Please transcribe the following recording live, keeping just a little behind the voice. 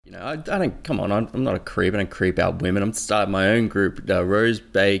I don't, come on, I'm not a creep. I don't creep out women. I'm starting my own group, Rose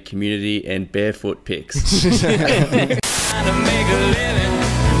Bay Community and Barefoot Pics. Trying to make a living,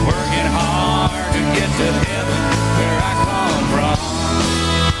 working hard to get to heaven, where I come from.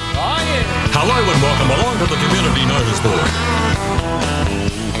 Oh yeah. Hello and welcome along to the Community Notice Board.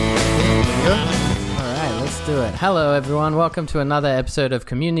 All right, let's do it. Hello, everyone. Welcome to another episode of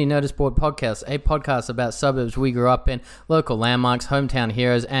Community Notice Board Podcast, a podcast about suburbs we grew up in, local landmarks, hometown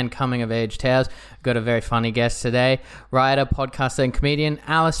heroes, and coming-of-age tales. Got a very funny guest today. Writer, podcaster, and comedian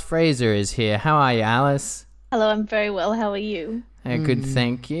Alice Fraser is here. How are you, Alice? Hello, I'm very well. How are you? Good,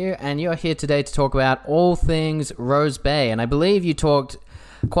 thank you. And you're here today to talk about all things Rose Bay, and I believe you talked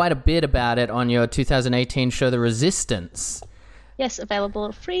quite a bit about it on your 2018 show, The Resistance. Yes,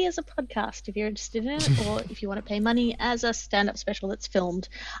 available free as a podcast if you're interested in it, or if you want to pay money as a stand-up special that's filmed.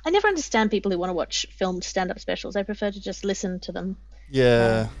 I never understand people who want to watch filmed stand-up specials. I prefer to just listen to them.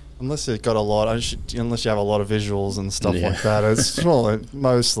 Yeah, unless you've got a lot, unless you have a lot of visuals and stuff like that. It's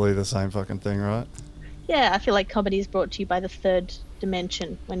mostly the same fucking thing, right? Yeah, I feel like comedy is brought to you by the third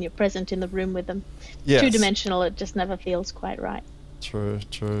dimension when you're present in the room with them. Yes. Two-dimensional, it just never feels quite right. True.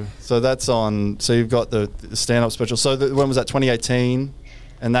 So that's on. So you've got the stand-up special. So when was that? 2018,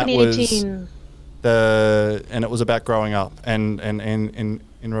 and that 2018. was and it was about growing up and in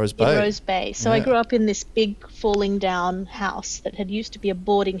Rose Bay. In Rose Bay. So I grew up in this big falling down house that had used to be a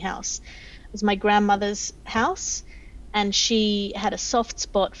boarding house. It was my grandmother's house, and she had a soft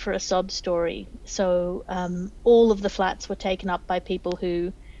spot for a sob story. So all of the flats were taken up by people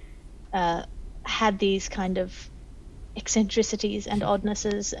who had these kind of eccentricities and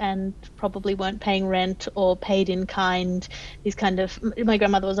oddnesses and probably weren't paying rent or paid in kind. These kind of, my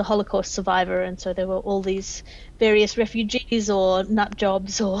grandmother was a Holocaust survivor, and so there were all these various refugees or nut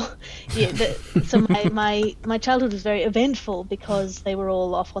jobs or so my childhood was very eventful because they were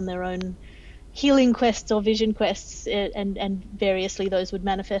all off on their own healing quests or vision quests, and variously those would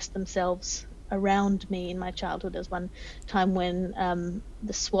manifest themselves around me in my childhood. There was one time when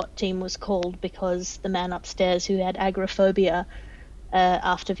the SWAT team was called because the man upstairs who had agoraphobia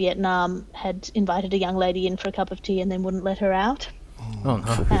after Vietnam had invited a young lady in for a cup of tea and then wouldn't let her out. Oh,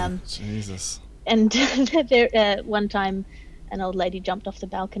 no. Jesus. And one time an old lady jumped off the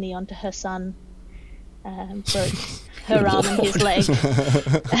balcony onto her son, broke her arm and his leg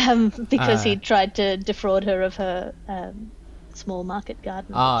because he tried to defraud her of her small market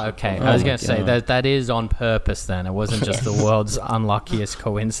garden. Oh, okay. I was going to say that is on purpose then. It wasn't just the world's unluckiest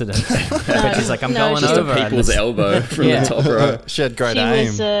coincidence. But she's like, I'm going just over. Just a people's elbow from the top row. She had great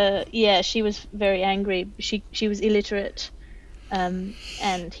aim. She was very angry. She was illiterate, and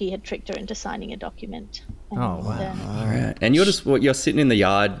he had tricked her into signing a document. And, oh, wow. All right. And you're sitting in the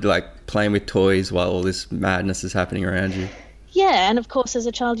yard, like, playing with toys while all this madness is happening around you. Yeah, and of course, as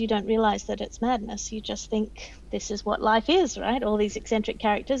a child, you don't realize that it's madness. You just think this is what life is, right? All these eccentric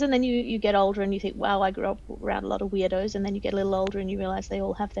characters, and then you get older and you think, wow, I grew up around a lot of weirdos, and then you get a little older and you realize they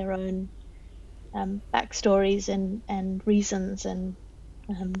all have their own backstories and reasons, and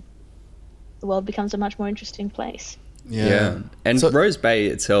the world becomes a much more interesting place. Yeah. And Rose Bay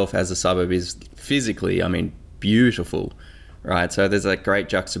itself as a suburb is physically, beautiful, right? So there's a great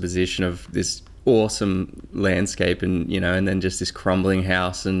juxtaposition of this awesome landscape and then just this crumbling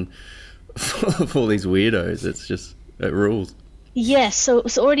house and full of all these weirdos. It rules. Yes, so it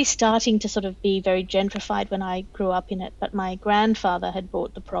was already starting to sort of be very gentrified when I grew up in it, but my grandfather had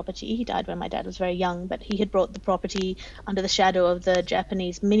bought the property. He died when my dad was very young, but he had bought the property under the shadow of the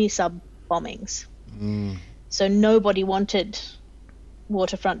Japanese mini-sub bombings. So nobody wanted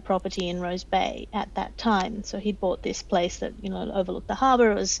waterfront property in Rose Bay at that time. So he'd bought this place that, overlooked the harbour.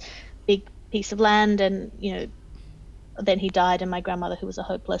 It was a big piece of land, and then he died, and my grandmother, who was a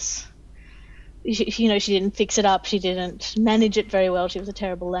hopeless, she didn't fix it up, she didn't manage it very well, she was a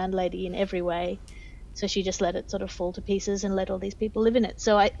terrible landlady in every way, so she just let it sort of fall to pieces and let all these people live in it.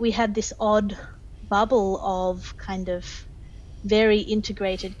 So we had this odd bubble of kind of very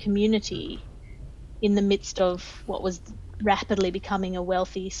integrated community in the midst of what was rapidly becoming a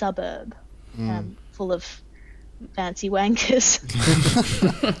wealthy suburb, full of fancy wankers.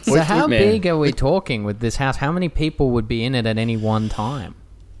 So how big are we talking with this house? How many people would be in it at any one time?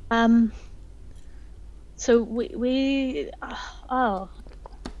 So we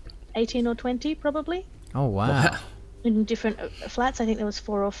 18 or 20 probably. Oh, wow. In different flats. I think there was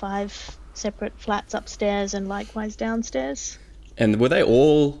 4 or 5 separate flats upstairs and likewise downstairs. And were they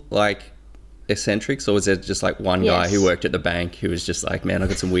all like eccentrics, or was there just like one guy who worked at the bank who was just like, man, I've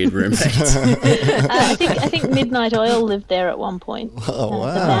got some weird roommates? I think Midnight Oil lived there at one point. Oh,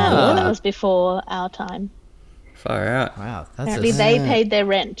 wow. That was before our time. Far out. Wow, that's Apparently, they paid their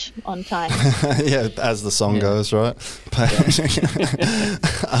rent on time. Yeah, as the song goes, right? But,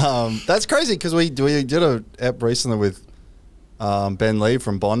 that's crazy because we did a ep recently with Ben Lee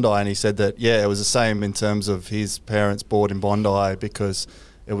from Bondi, and he said that it was the same in terms of his parents bought in Bondi because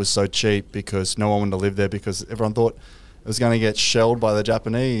it was so cheap, because no one wanted to live there because everyone thought it was going to get shelled by the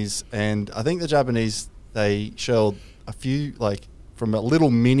Japanese. And I think the Japanese, they shelled a few, like from a little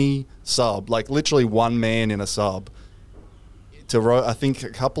mini sub, like literally one man in a sub. I think a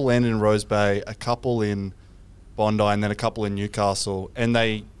couple landed in Rose Bay, a couple in Bondi, and then a couple in Newcastle, and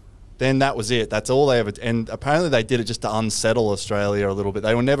then that was it. That's all they ever. And apparently they did it just to unsettle Australia a little bit.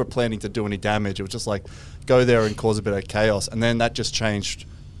 They were never planning to do any damage. It was just like go there and cause a bit of chaos, and then that just changed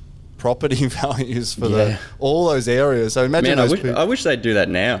property values for all those areas. So imagine I wish they'd do that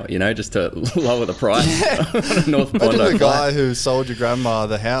now, just to lower the price. North Bondi. Imagine the guy who sold your grandma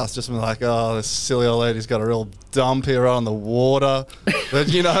the house just been like, oh, this silly old lady's got a real dump here on the water.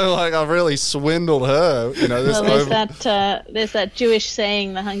 But, like I've really swindled her. There's that Jewish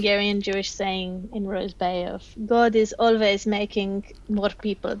saying, the Hungarian Jewish saying in Rose Bay of God is always making more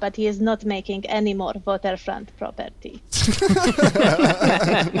people, but he is not making any more waterfront property.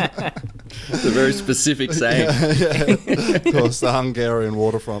 It's a very specific saying. Of course, the Hungarian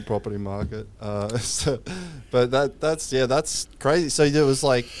waterfront property market. But that's crazy. So there was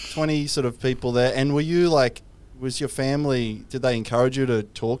like 20 sort of people there, and were you like? Was your family, did they encourage you to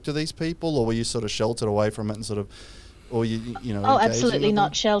talk to these people, or were you sort of sheltered away from it and sort of, or Oh, absolutely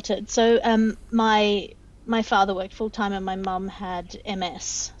not sheltered. So my father worked full time and my mum had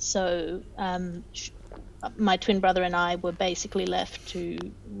MS. So my twin brother and I were basically left to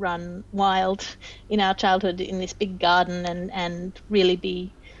run wild in our childhood in this big garden and really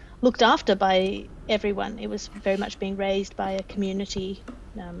be looked after by everyone. It was very much being raised by a community.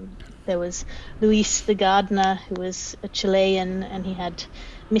 There was Luis the gardener, who was a Chilean, and he had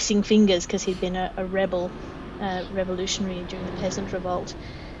missing fingers because he'd been a rebel, revolutionary during the peasant revolt.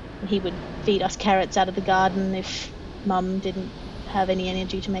 And he would feed us carrots out of the garden if Mum didn't have any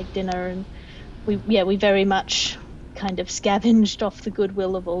energy to make dinner. And we very much kind of scavenged off the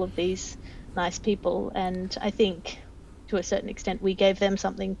goodwill of all of these nice people. And I think to a certain extent we gave them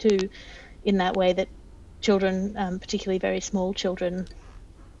something too, in that way that children, particularly very small children,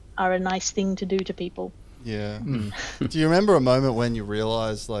 are a nice thing to do to people. Yeah. Do you remember a moment when you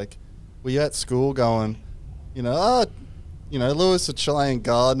realised, like, were you at school going, Lewis, a Chilean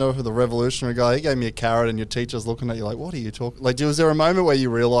gardener for the revolutionary guy, he gave me a carrot, and your teacher's looking at you like, what are you talking? Like, was there a moment where you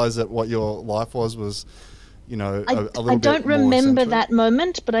realised that what your life was, a little bit more I don't remember eccentric? that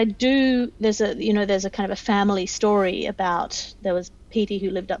moment, but I do. There's a kind of a family story about, there was Petey who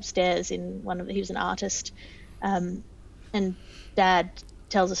lived upstairs he was an artist, and Dad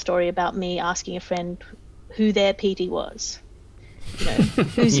tells a story about me asking a friend who their Petey was.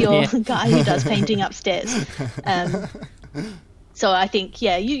 Who's your guy who does painting upstairs? So I think,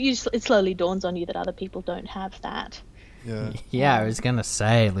 it slowly dawns on you that other people don't have that. Yeah, I was gonna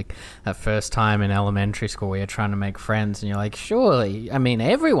say, like, that first time in elementary school where you're trying to make friends and you're like, surely, I mean,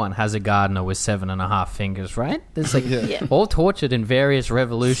 everyone has a gardener with 7.5 fingers, right? There's like all tortured in various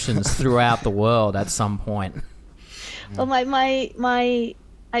revolutions throughout the world at some point. Well,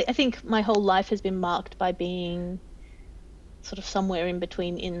 I think my whole life has been marked by being sort of somewhere in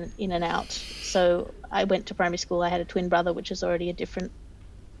between, in and out. So I went to primary school. I had a twin brother, which is already a different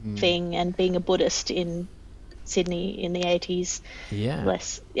thing, and being a Buddhist in Sydney in the 80s.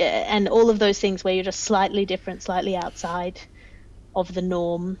 And all of those things where you're just slightly different, slightly outside of the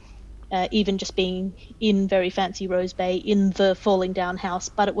norm. Even just being in very fancy Rose Bay in the falling down house,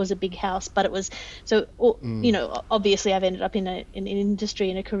 but it was a big house, but it was so, obviously I've ended up in an industry,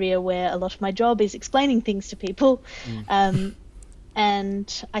 in a career where a lot of my job is explaining things to people. And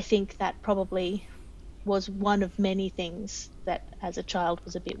I think that probably was one of many things that as a child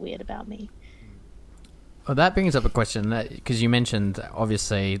was a bit weird about me. Well, that brings up a question, because you mentioned,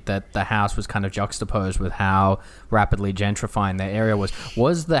 obviously, that the house was kind of juxtaposed with how rapidly gentrifying the area was.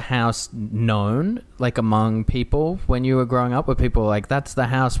 Was the house known, like, among people when you were growing up? Were people like, that's the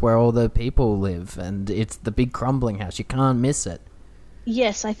house where all the people live, and it's the big crumbling house, you can't miss it?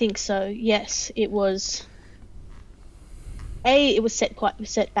 Yes, I think so. Yes, it was... It was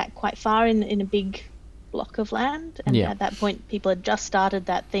set back quite far in a big block of land, and at that point, people had just started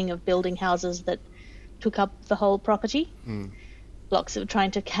that thing of building houses that took up the whole property, blocks of trying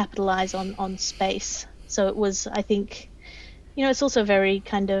to capitalize on space. So it was, I think, it's also very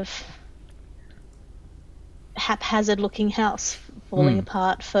kind of haphazard looking house falling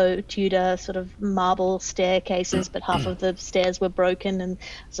apart, faux Tudor sort of marble staircases, but half of the stairs were broken, and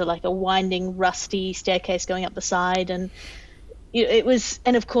so like a winding, rusty staircase going up the side. And it was,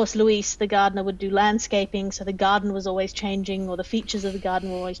 and of course Luis, the gardener, would do landscaping, so the garden was always changing, or the features of the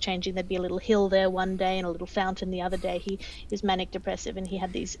garden were always changing. There'd be a little hill there one day and a little fountain the other day. He was manic depressive, and he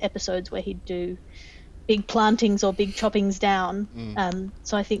had these episodes where he'd do big plantings or big choppings down.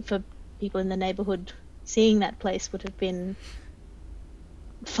 So I think for people in the neighborhood, seeing that place would have been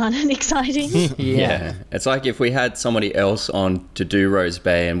fun and exciting. Yeah. It's like if we had somebody else on to do Rose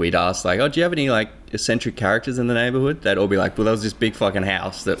Bay and we'd ask like, oh, do you have any like eccentric characters in the neighborhood? They'd all be like, well, there was this big fucking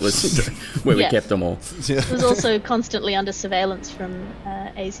house that was where we kept them all. It was also constantly under surveillance from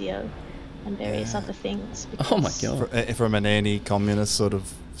ASIO and various other things. Oh my God. From an anti-communist sort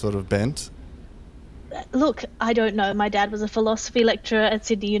of bent. Look, I don't know. My dad was a philosophy lecturer at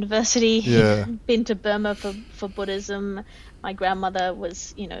Sydney University. Yeah. Been to Burma for Buddhism. My grandmother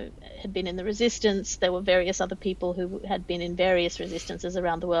was, had been in the resistance. There were various other people who had been in various resistances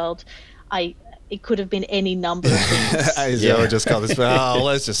around the world. It could have been any number of things. ASIO just got this,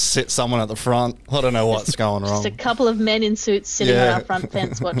 let's just sit someone at the front. I don't know what's going wrong. Just a couple of men in suits sitting on our front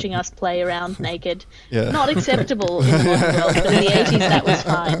fence watching us play around naked. Yeah. Not acceptable in the modern world, but in the 80s that was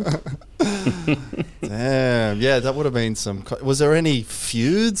fine. Damn, yeah, that would have been some... Was there any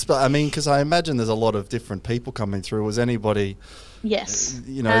feuds? But I mean, because I imagine there's a lot of different people coming through. Was anybody... Yes,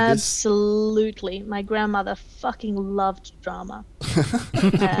 absolutely. My grandmother fucking loved drama.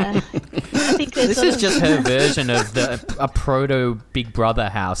 I think this is just her version of a proto Big Brother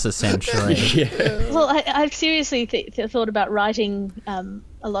house, essentially. Well, I've seriously thought about writing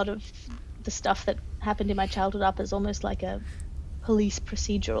a lot of the stuff that happened in my childhood up as almost like a police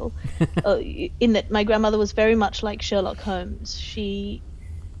procedural, in that my grandmother was very much like Sherlock Holmes. She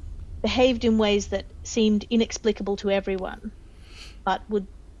behaved in ways that seemed inexplicable to everyone, but would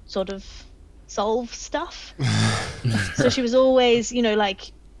sort of solve stuff. So she was always,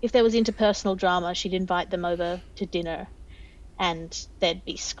 like, if there was interpersonal drama, she'd invite them over to dinner, and there'd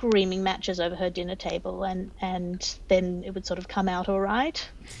be screaming matches over her dinner table, and then it would sort of come out all right.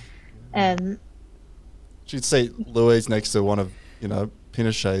 She'd see Louise next to one of,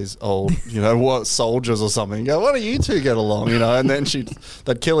 Pinochet's old, what soldiers or something. Go, why don't you two get along, and then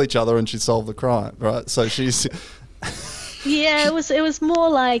they'd kill each other and she'd solve the crime, right? So she's... Yeah, it was more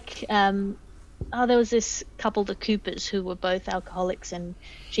like there was this couple, the Coopers, who were both alcoholics, and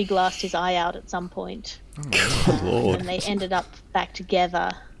she glassed his eye out at some point. Lord. And they ended up back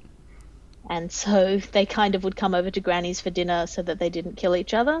together, and so they kind of would come over to Granny's for dinner so that they didn't kill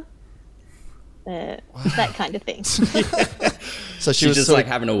each other. That kind of thing. So she was just like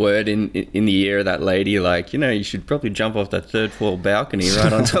having a word in the ear of that lady, like, you should probably jump off that third floor balcony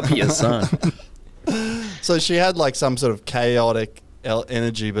right on top of your son. So she had like some sort of chaotic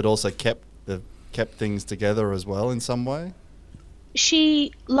energy, but also kept things together as well in some way.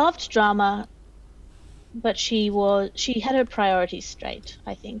 She loved drama, but she had her priorities straight,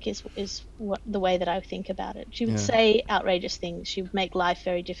 I think, is what the way that I think about it. She would say outrageous things. She would make life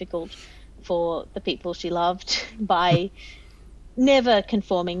very difficult for the people she loved by never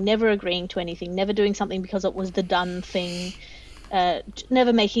conforming, never agreeing to anything, never doing something because it was the done thing.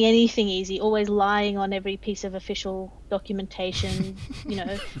 Never making anything easy, always lying on every piece of official documentation,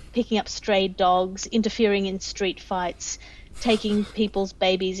 picking up stray dogs, interfering in street fights, taking people's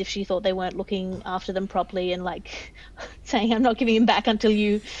babies if she thought they weren't looking after them properly, and like saying, I'm not giving him back until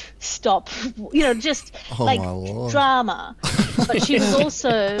you stop, just drama. But she was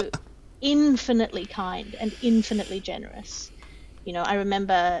also infinitely kind and infinitely generous. I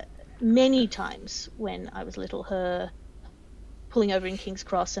remember many times when I was little, her pulling over in King's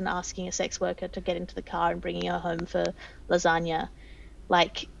Cross and asking a sex worker to get into the car and bringing her home for lasagna.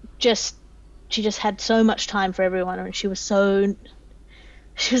 Like, she just had so much time for everyone, and she was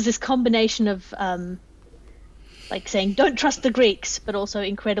this combination of like saying don't trust the Greeks, but also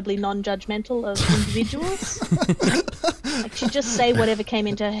incredibly non-judgmental of individuals. Like, she'd just say whatever came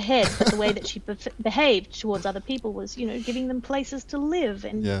into her head, but the way that she behaved towards other people was, giving them places to live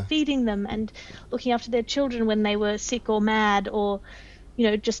and feeding them and looking after their children when they were sick or mad, or,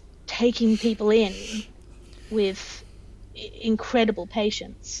 just taking people in with incredible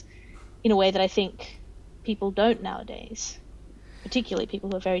patience in a way that I think people don't nowadays, particularly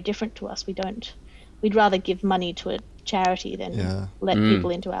people who are very different to us. We'd rather give money to a charity than let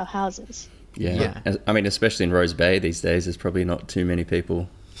people into our houses. Yeah. I mean, especially in Rose Bay these days, there's probably not too many people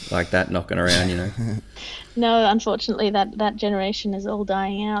like that knocking around, No, unfortunately, that generation is all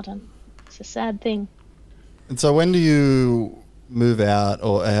dying out, and it's a sad thing. And so when do you move out,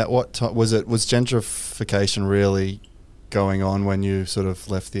 or at what time was gentrification really going on when you sort of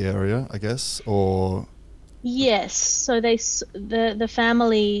left the area, I guess, or? Yes. So the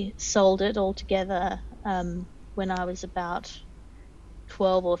family sold it altogether when I was about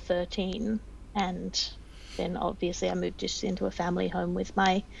 12 or 13, and then obviously I moved just into a family home with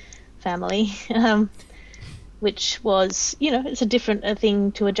my family, which was, it's a different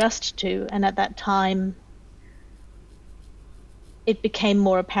thing to adjust to. And at that time, it became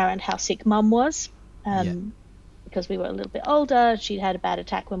more apparent how sick Mum was, because we were a little bit older. She'd had a bad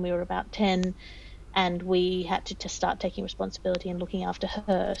attack when we were about 10, and we had to start taking responsibility and looking after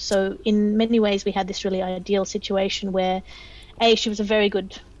her. So in many ways, we had this really ideal situation where, she was a very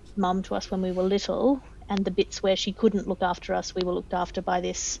good mum to us when we were little, and the bits where she couldn't look after us, we were looked after by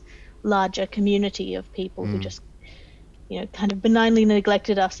this larger community of people who just, kind of benignly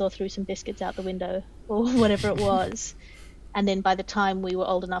neglected us or threw some biscuits out the window or whatever it was. And then by the time we were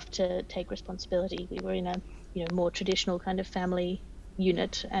old enough to take responsibility, we were in a, more traditional kind of family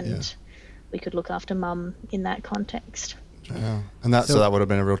unit, and we could look after Mum in that context. Yeah, and so that would have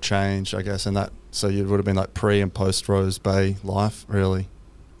been a real change, I guess. And so you would have been like pre and post Rose Bay life, really.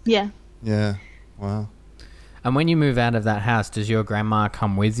 Yeah. Yeah. Wow. And when you move out of that house, does your grandma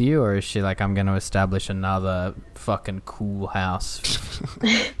come with you, or is she like, I'm going to establish another fucking cool house?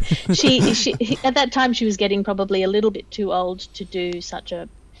 she at that time she was getting probably a little bit too old to do such a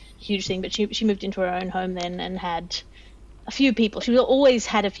huge thing, but she moved into her own home then and had a few people. She always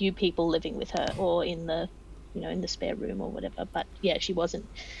had a few people living with her, or in the in the spare room or whatever. But yeah, she wasn't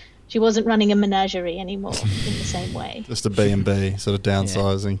running a menagerie anymore in the same way. Just a B&B, sort of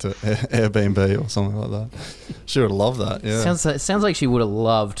downsizing to Airbnb or something like that. She would have loved that. Yeah. Sounds like she would have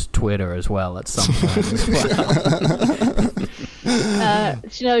loved Twitter as well at some point as well.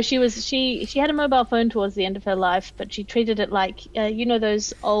 She had a mobile phone towards the end of her life, but she treated it like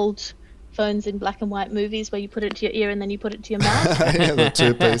those old phones in black and white movies where you put it to your ear and then you put it to your mouth. Yeah, the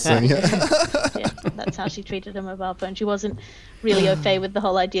two-piece thing. Yeah. Yeah, that's how she treated a mobile phone. She wasn't really au fait with the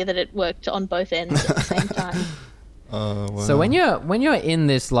whole idea that it worked on both ends at the same time. Oh, wow. So when you're in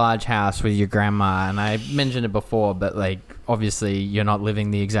this large house with your grandma, and I mentioned it before, but like obviously you're not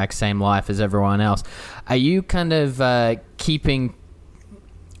living the exact same life as everyone else, are you kind of keeping,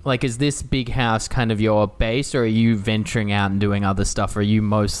 like, is this big house kind of your base, or are you venturing out and doing other stuff? Or are you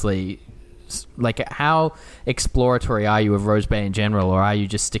mostly, like, how exploratory are you of Rose Bay in general, or are you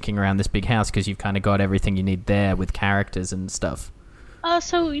just sticking around this big house because you've kind of got everything you need there with characters and stuff?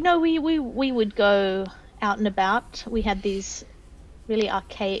 So we would go out and about. We had these really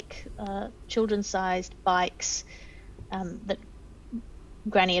archaic children-sized bikes that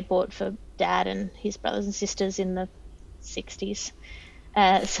Granny had bought for Dad and his brothers and sisters in the 60s.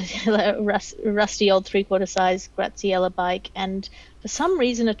 So a rusty old 3/4 size Graziella bike, and for some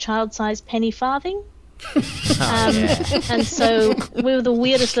reason a child-sized penny farthing. And so we were the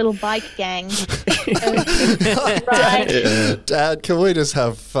weirdest little bike gang. Dad, can we just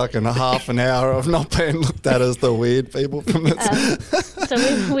have fucking half an hour of not being looked at as the weird people from this?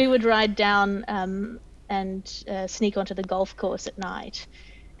 So we would ride down and sneak onto the golf course at night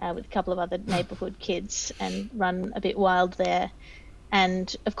with a couple of other neighbourhood kids and run a bit wild there.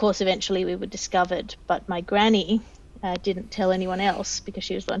 And of course, eventually we were discovered, but my granny didn't tell anyone else because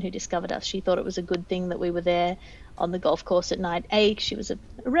she was the one who discovered us. She thought it was a good thing that we were there on the golf course at night. A, she was a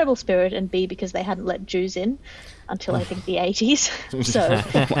rebel spirit, and B, because they hadn't let Jews in until I think the 80s. So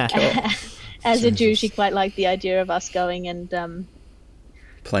as a Jew, she quite liked the idea of us going and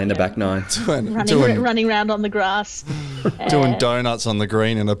playing the back nine, running around on the grass, doing donuts on the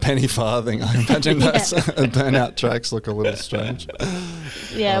green in a penny farthing. I imagine that's burnout tracks look a little strange.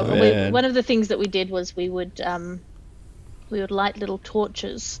 Yeah, one of the things that we did was we would light little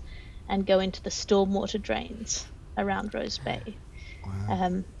torches and go into the stormwater drains around Rose Bay.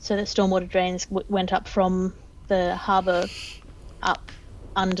 Wow. So the stormwater drains went up from the harbour up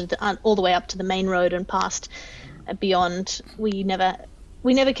under all the way up to the main road and past beyond. We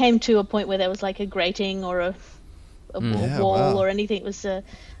never came to a point where there was like a grating or a wall or anything. It was a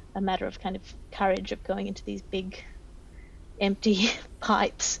matter of kind of courage of going into these big empty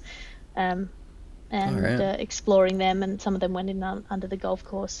pipes and exploring them, and some of them went in under the golf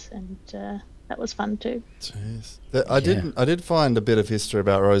course, and that was fun too. Jeez. I did find a bit of history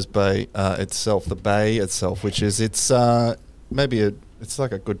about Rose Bay itself, the bay itself, which is it's like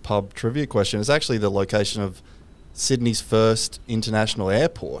a good pub trivia question. It's actually the location of Sydney's first international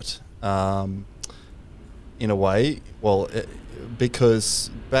airport, in a way. Well, because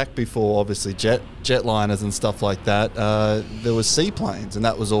back before, obviously, jetliners and stuff like that, there was seaplanes, and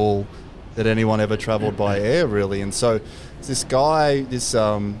that was all that anyone ever travelled by air, really. And so this guy,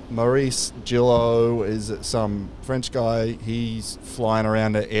 Maurice Gillot is some French guy. He's flying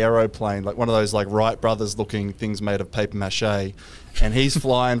around an aeroplane, like one of those like Wright brothers looking things made of paper mache. And he's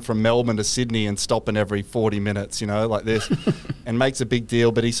flying from Melbourne to Sydney and stopping every 40 minutes, like this, and makes a big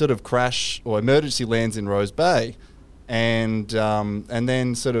deal. But he sort of emergency lands in Rose Bay. And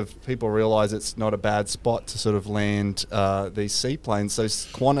then sort of people realise it's not a bad spot to sort of land these seaplanes. So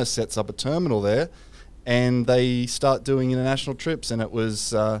Qantas sets up a terminal there. And they start doing international trips, and it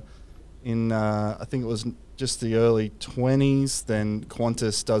was I think it was just the early 20s. Then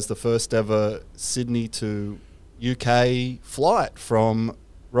Qantas does the first ever Sydney to UK flight from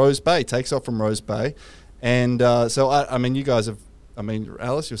Rose Bay, takes off from Rose Bay. And so, I mean, you guys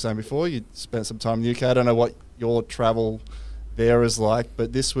Alice, you were saying before, you spent some time in the UK. I don't know what your travel there is like,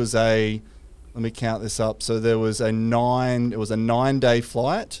 but this was let me count this up. So there was a 9-day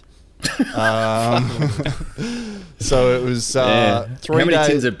flight. So it was 3 days. How many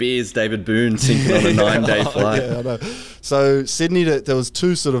tins of beers David Boone sinking on a 9-day flight? Yeah, I know. So Sydney there was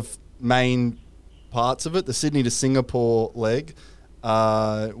two sort of main parts of it. The Sydney to Singapore leg,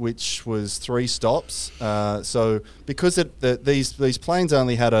 which was 3 stops. So because these planes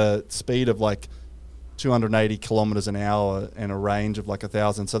only had a speed of like 280 kilometers an hour and a range of like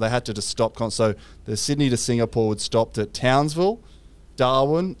 1,000, so they had to just stop. So the Sydney to Singapore would stop at Townsville,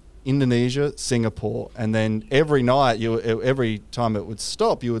 Darwin, Indonesia, Singapore, and then every night, every time it would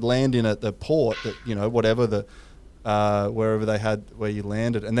stop, you would land in at the port that whatever wherever they had where you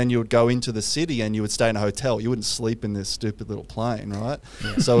landed, and then you would go into the city and you would stay in a hotel. You wouldn't sleep in this stupid little plane, right?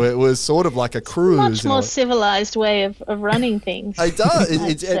 Yeah. So it was sort of like a cruise. Much more civilized way of running things. It does.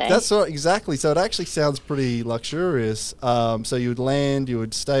 That's what, exactly. So it actually sounds pretty luxurious. So you would land, you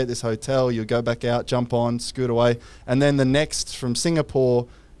would stay at this hotel, you would go back out, jump on, scoot away, and then the next from Singapore.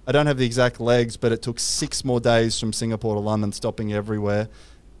 I don't have the exact legs, but it took 6 more days from Singapore to London, stopping everywhere.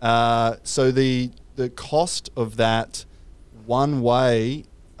 So the cost of that one way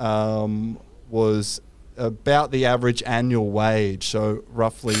was about the average annual wage, so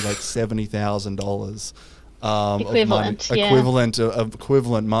roughly like $70,000.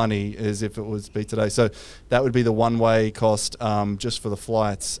 Equivalent money as if it was be today. So that would be the one-way cost just for the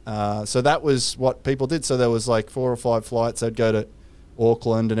flights. So that was what people did. So there was like 4 or 5 flights. They'd go to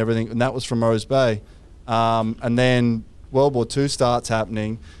Auckland and everything, and that was from Rose Bay. And then World War II starts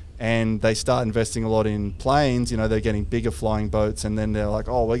happening, and they start investing a lot in planes. They're getting bigger flying boats, and then they're like,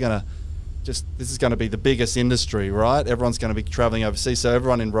 oh, this is going to be the biggest industry, right? Everyone's going to be traveling overseas. So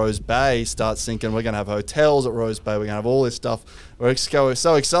everyone in Rose Bay starts thinking, we're going to have hotels at Rose Bay, we're going to have all this stuff. We're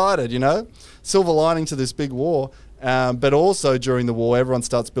so excited, Silver lining to this big war. But also during the war, everyone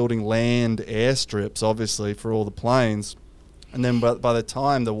starts building land airstrips, obviously, for all the planes. And then by the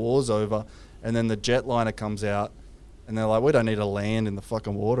time the war's over, and then the jetliner comes out, and they're like, we don't need to land in the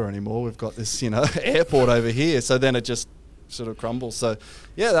fucking water anymore. We've got this, airport over here. So then it just sort of crumbles. So,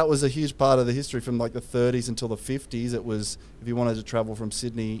 yeah, that was a huge part of the history from like the 30s until the 50s. It was, if you wanted to travel from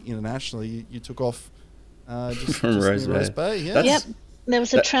Sydney internationally, you took off just from Rose Bay. Yeah. Yep. There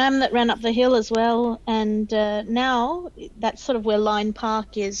was a tram that ran up the hill as well. And now that's sort of where Lyne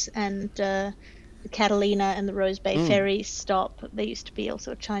Park is, and the Catalina and the Rose Bay ferry stop. There used to be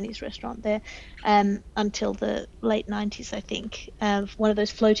also a Chinese restaurant there until the late 90s, I think. One of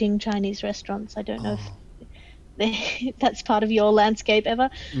those floating Chinese restaurants. I don't know if that's part of your landscape ever,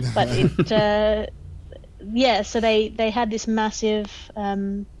 but it so they had this massive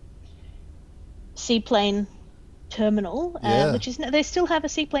seaplane terminal, which is, they still have a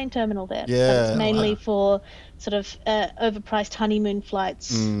seaplane terminal there, but it's mainly for sort of overpriced honeymoon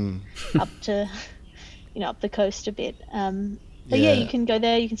flights up to up the coast a bit. But you can go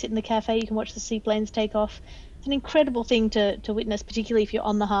there, you can sit in the cafe, you can watch the seaplanes take off. It's an incredible thing to witness, particularly if you're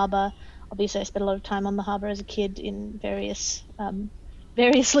on the harbour. Obviously I spent a lot of time on the harbour as a kid in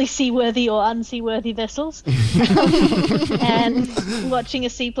variously seaworthy or unseaworthy vessels. And watching a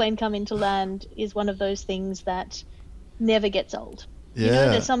seaplane come into land is one of those things that never gets old.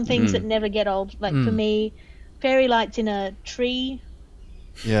 There's some things that never get old. Like for me, fairy lights in a tree,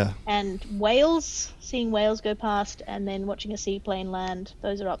 and seeing whales go past, and then watching a seaplane land,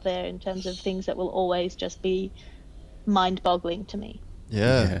 those are up there in terms of things that will always just be mind-boggling to me.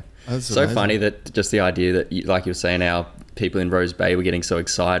 That's so amazing. Funny that just the idea that, like you were saying, our people in Rose Bay were getting so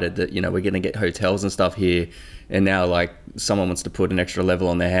excited that we're going to get hotels and stuff here, and now like someone wants to put an extra level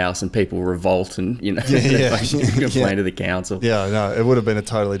on their house and people revolt and complain to the council. It would have been a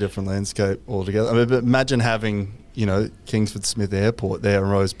totally different landscape altogether. I mean, but imagine having Kingsford Smith Airport there in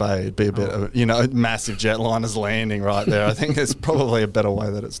Rose Bay. It'd be a bit of, massive jetliners landing right there. I think there's probably a better way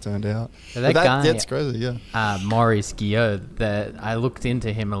that it's turned out. That guy, that's crazy, yeah. Maurice Guillot, that I looked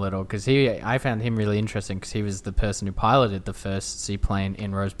into him a little because I found him really interesting because he was the person who piloted the first seaplane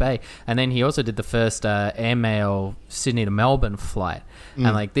in Rose Bay, and then he also did the first airmail Sydney to Melbourne flight,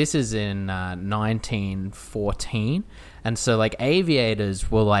 and this is in 1914, and so aviators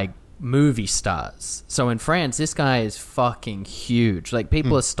were movie stars. So in France, this guy is fucking huge.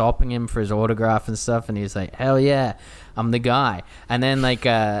 People are stopping him for his autograph and stuff, and he's like, hell yeah, I'm the guy. And then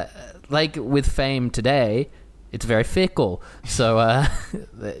with fame today, it's very fickle. So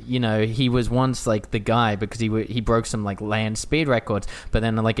he was once the guy because he broke some land speed records, but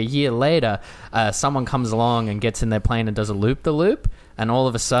then a year later someone comes along and gets in their plane and does a loop-the-loop, and all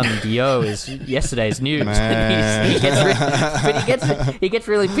of a sudden Guillot is yesterday's news. He gets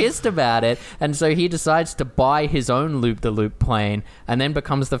really pissed about it, and so he decides to buy his own loop-the-loop plane, and then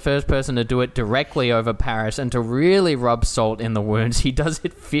becomes the first person to do it directly over Paris. And to really rub salt in the wounds, he does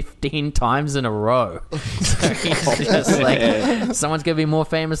it 15 times in a row. So he's just someone's gonna be more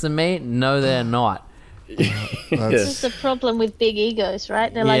famous than me? No, they're not. This is the problem with big egos,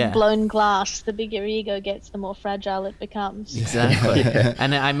 right? They're like blown glass. The bigger your ego gets, the more fragile it becomes. Exactly.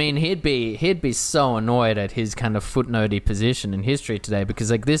 And I mean, he'd be so annoyed at his kind of footnotey position in history today, because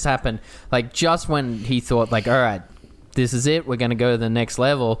this happened just when he thought all right, this is it, we're going to go to the next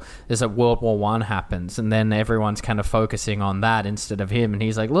level. There's World War I happens, and then everyone's kind of focusing on that instead of him, and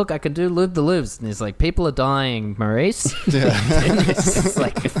he's like, look, I can do loop-the-loops, and he's like, people are dying, Maurice.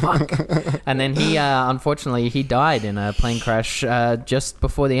 It's fuck. And then he unfortunately he died in a plane crash just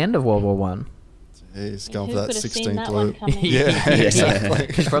before the end of World War I. He's going for Who that could have seen 16th that one loop. coming? Yeah,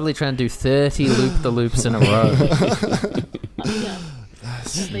 exactly. He's probably trying to do 30 loop-the-loops in a row. Yeah.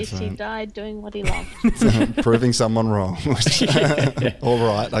 At least he died doing what he loved. Proving someone wrong. All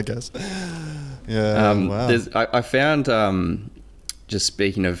right, I guess. Yeah. Wow. I found, just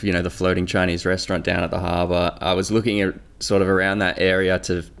speaking of, the floating Chinese restaurant down at the harbour, I was looking at sort of around that area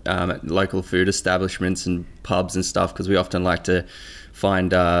to local food establishments and pubs and stuff, because we often like to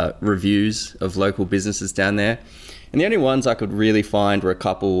find reviews of local businesses down there. And the only ones I could really find were a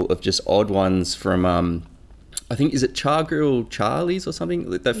couple of just odd ones from... I think, is it Char Grill Charlie's or something?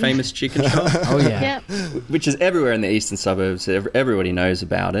 That famous chicken shop? Oh, yeah. Which is everywhere in the eastern suburbs. Everybody knows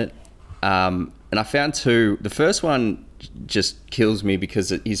about it. And I found two. The first one just kills me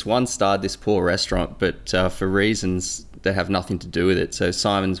because he's one-starred this poor restaurant, but for reasons that have nothing to do with it. So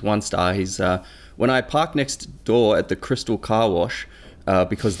Simon's one star. He's when I parked next door at the Crystal Car Wash,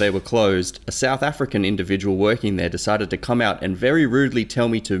 because they were closed, a South African individual working there decided to come out and very rudely tell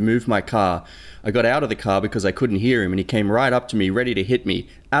me to move my car. I got out of the car because I couldn't hear him, and he came right up to me, ready to hit me.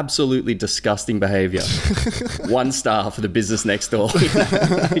 Absolutely disgusting behaviour. 1 star for the business next door.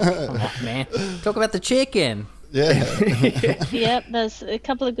 Come on, man. Talk about the chicken. Yeah. Yep, there's a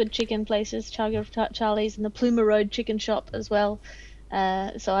couple of good chicken places, Charlie's and the Plumer Road chicken shop as well.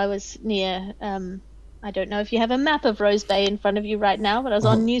 So I was near... I don't know if you have a map of Rose Bay in front of you right now, but I was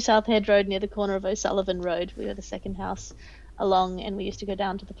on New South Head Road near the corner of O'Sullivan Road. We were the second house along, and we used to go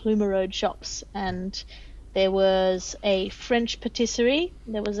down to the Plumer Road shops, and there was a French patisserie,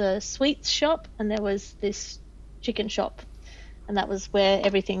 there was a sweets shop, and there was this chicken shop, and that was where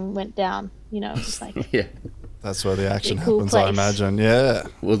everything went down, just Yeah. That's where the action Cool happens, place. I imagine. Yeah.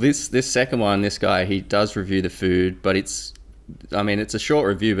 Well, this second one, this guy, he does review the food, but it's a short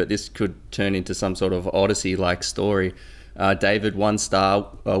review, but this could turn into some sort of Odyssey-like story. David, 1 star,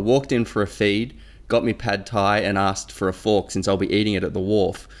 walked in for a feed, got me pad thai and asked for a fork since I'll be eating it at the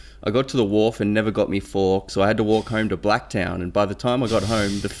wharf. I got to the wharf and never got me fork, so I had to walk home to Blacktown, and by the time I got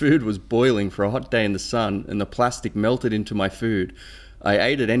home, the food was boiling for a hot day in the sun, and the plastic melted into my food. I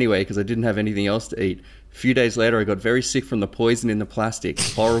ate it anyway because I didn't have anything else to eat. A few days later, I got very sick from the poison in the plastic.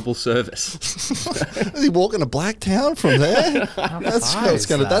 Horrible service. Is he walking to Blacktown from there? That's far is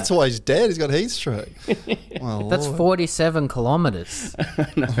that? That's why he's dead. He's got heat stroke. Well, That's 47 kilometres.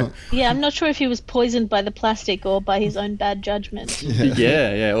 Yeah, I'm not sure if he was poisoned by the plastic or by his own bad judgment.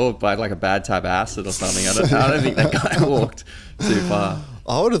 Yeah, or by a bad type of acid or something. I don't think that guy walked too far.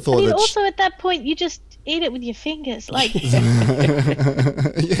 I would have thought I mean, that. also at that point, you just eat it with your fingers, Yeah,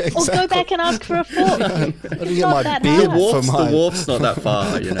 exactly. or go back and ask for a fork. I didn't It's get not my that beard hard. for my. The wharf's not that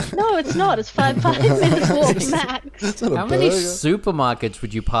far, No, it's not. It's 5 minutes walk max. It's not a How many burger. supermarkets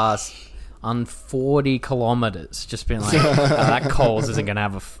would you pass on 40 kilometres? Just being like, that Coles isn't going to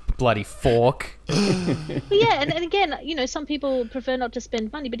have a bloody fork. But yeah, and again, some people prefer not to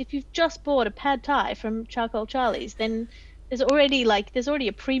spend money, but if you've just bought a pad thai from Charcoal Charlie's, then there's already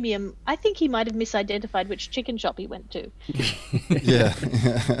a premium. I think he might have misidentified which chicken shop he went to. Yeah.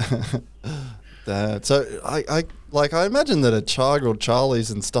 So I imagine that a Char or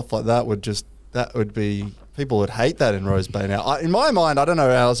Charlie's and stuff like that would be, people would hate that in Rose Bay now. In my mind, I don't know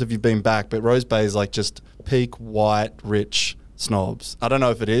how else if you've been back, but Rose Bay is like just peak white rich snobs. I don't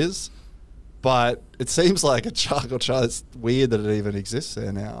know if it is, but it seems like a Char. It's weird that it even exists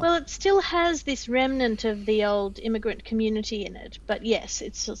there now. Well, it still has this remnant of the old immigrant community in it, but yes,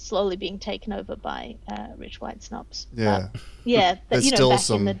 it's slowly being taken over by rich white snobs. Yeah. Yeah, but There's you know,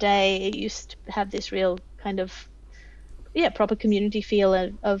 still back in the day, it used to have this real kind of proper community feel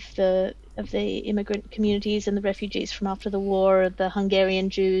of the immigrant communities and the refugees from after the war, the Hungarian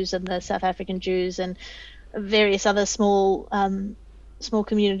Jews and the South African Jews and various other small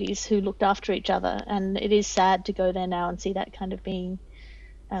communities who looked after each other. And it is sad to go there now and see that kind of being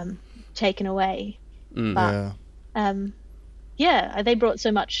taken away. But they brought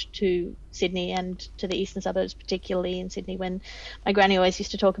so much to Sydney and to the eastern suburbs, particularly in Sydney. When my granny always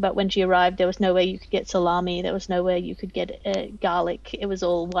used to talk about when she arrived, there was nowhere you could get salami, there was nowhere you could get garlic. It was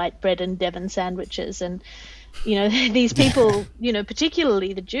all white bread and Devon sandwiches. And you know, these people, you know,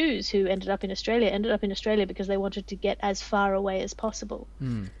 particularly the Jews who ended up in Australia because they wanted to get as far away as possible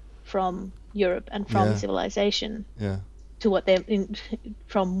from Europe and from civilization to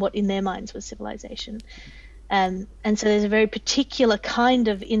from what in their minds was civilization. And so there's a very particular kind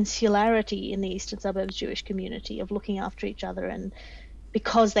of insularity in the eastern suburbs Jewish community of looking after each other. And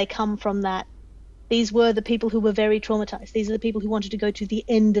because they come from that, these were the people who were very traumatized. These are the people who wanted to go to the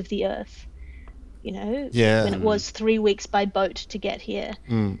end of the earth, you know, when it was 3 weeks by boat to get here.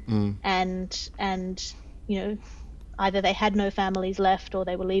 And, you know, either they had no families left or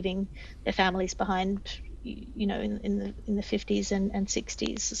they were leaving their families behind, you know, in the 50s and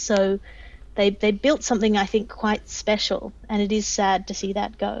 60s. So they built something, I think, quite special, and it is sad to see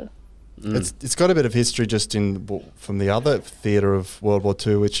that go. It's got a bit of history just from the other theatre of World War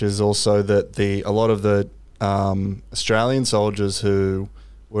II, which is also that a lot of the Australian soldiers who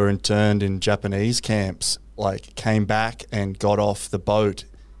were interned in Japanese camps came back and got off the boat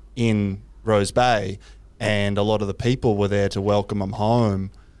in Rose Bay, and a lot of the people were there to welcome them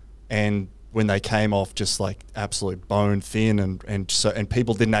home. And when they came off, just like absolute bone thin, and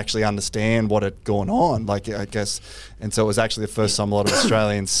people didn't actually understand what had gone on, I guess. And so it was actually the first time a lot of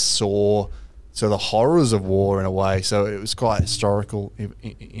Australians saw the horrors of war in a way. So it was quite historical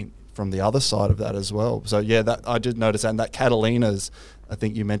from the other side of that as well. So yeah, that I did notice that. And that Catalina's, I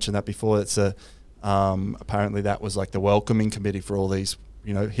think you mentioned that before. It's apparently that was like the welcoming committee for all these,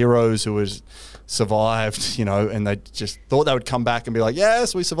 you know, heroes who was survived, you know, and they just thought they would come back and be like,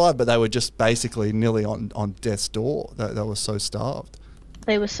 yes, we survived, but they were just basically nearly on death's door. They were so starved.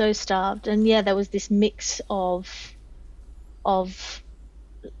 They were so starved, and yeah, there was this mix of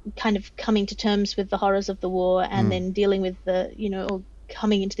kind of coming to terms with the horrors of the war, and then dealing with the, you know, or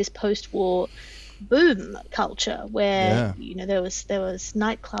coming into this post-war boom culture where you know there was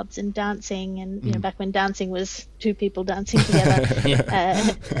nightclubs and dancing, and you know, back when dancing was two people dancing together,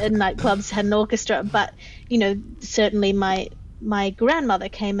 and nightclubs had an orchestra. But you know, certainly my grandmother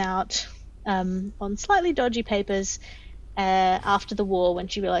came out on slightly dodgy papers after the war, when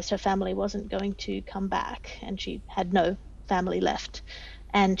she realized her family wasn't going to come back and she had no family left,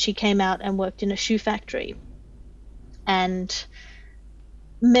 and she came out and worked in a shoe factory and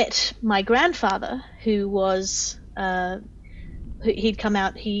met my grandfather, who was he'd come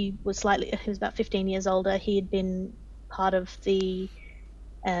out, he was about 15 years older. He had been part of the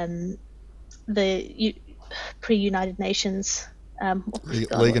pre-United Nations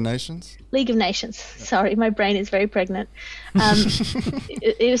League of Nations. Sorry, my brain is very pregnant.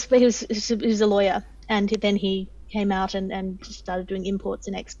 He was a lawyer, and then he came out and started doing imports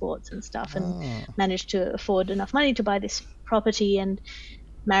and exports and stuff, and managed to afford enough money to buy this property, and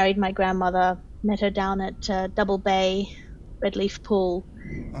married my grandmother, met her down at Double Bay, Redleaf Pool,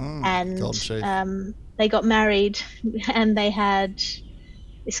 and they got married, and they had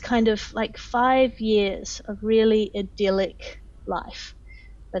this kind of like 5 years of really idyllic life,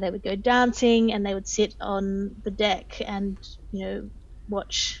 where they would go dancing and they would sit on the deck and, you know,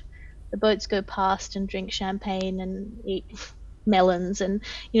 watch the boats go past and drink champagne and eat melons, and,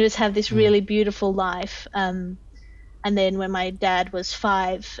 you know, just have this really beautiful life. And then when my dad was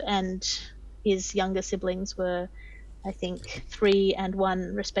 5 and his younger siblings were, I think, 3 and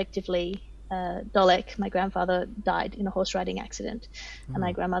 1 respectively, Dolek, my grandfather, died in a horse riding accident, and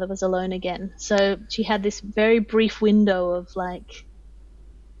my grandmother was alone again. So she had this very brief window of like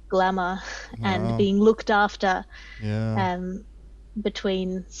glamour and being looked after,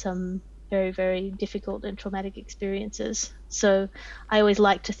 between some very, very difficult and traumatic experiences. So I always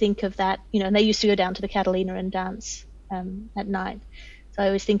like to think of that, and they used to go down to the Catalina and dance at night. So I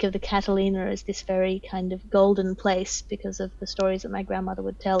always think of the Catalina as this very kind of golden place because of the stories that my grandmother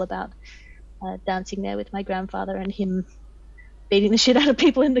would tell about dancing there with my grandfather and him beating the shit out of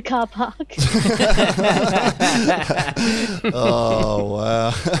people in the car park. Oh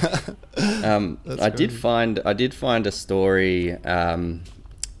wow! I did find a story,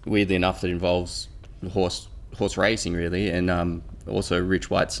 weirdly enough, that involves horse racing, really, and also rich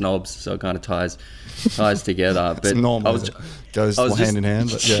white snobs. So it kind of ties together. But It's normal. Goes hand in hand.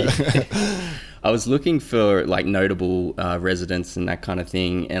 But yeah. I was looking for like notable residents and that kind of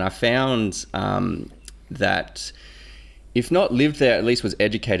thing, and I found that if not lived there, at least was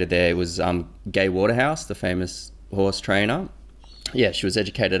educated there, was Gay Waterhouse, the famous horse trainer. Yeah, she was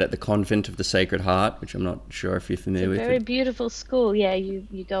educated at the Convent of the Sacred Heart, which I'm not sure if you're familiar with. Very beautiful school. Yeah,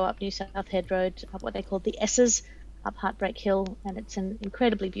 you go up New South Head Road, up what they call the S's, up Heartbreak Hill, and it's an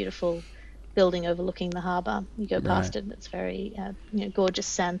incredibly beautiful building overlooking the harbour. You go past it, and it's very gorgeous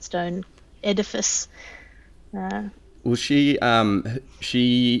sandstone edifice. Well, she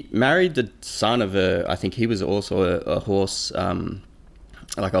married the son of I think he was also a horse,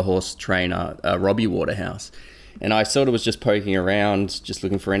 like a horse trainer, Robbie Waterhouse. And I sort of was just poking around, just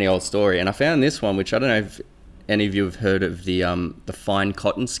looking for any old story, and I found this one, which I don't know if any of you have heard of, the Fine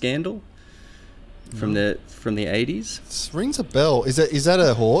Cotton scandal from the 80s. This rings a bell. Is that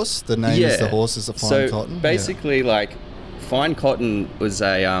a horse? The name is the horse is a Fine Cotton. So basically, like, Fine Cotton was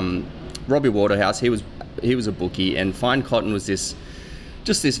a Robbie Waterhouse. He was a bookie, and Fine Cotton was this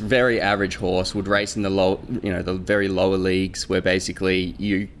very average horse, would race in the very lower leagues, where basically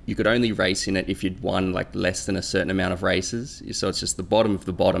you could only race in it if you'd won like less than a certain amount of races. So it's just the bottom of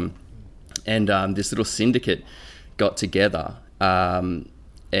the bottom. And this little syndicate got together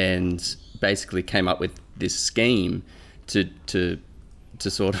and basically came up with this scheme to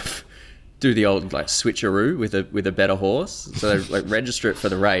sort of do the old like switcheroo with a better horse. So they like register it for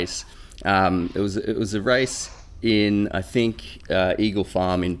the race. It was a race in, I think, Eagle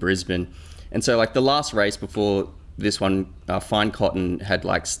Farm in Brisbane. And so like the last race before this one, Fine Cotton had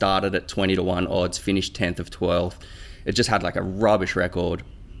like started at 20-1 odds, finished 10th of 12. It just had like a rubbish record.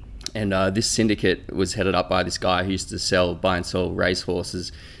 And this syndicate was headed up by this guy who used to buy and sell race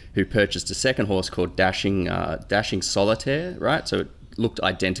horses, who purchased a second horse called Dashing Solitaire, right? So it looked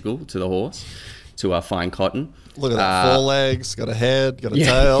identical to the horse, to Fine Cotton. Look at that, 4 legs, got a head, got a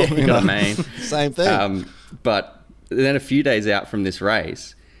tail. Got a mane. Same thing. But then a few days out from this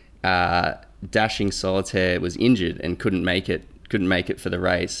race, Dashing Solitaire was injured and couldn't make it for the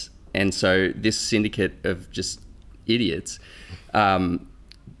race. And so this syndicate of just idiots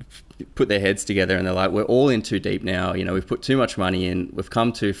put their heads together, and they're like, we're all in too deep now. We've put too much money in. We've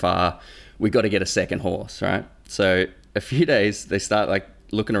come too far. We've got to get a second horse, right? So a few days, they start like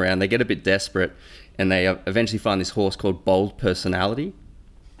looking around. They get a bit desperate, and they eventually find this horse called Bold Personality,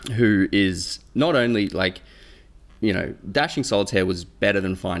 who is not only like, Dashing Solitaire was better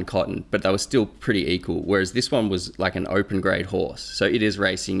than Fine Cotton, but they were still pretty equal. Whereas this one was like an open grade horse. So it is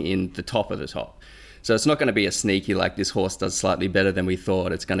racing in the top of the top. So it's not going to be a sneaky, like this horse does slightly better than we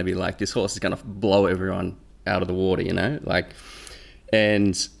thought. It's going to be like this horse is going to blow everyone out of the water,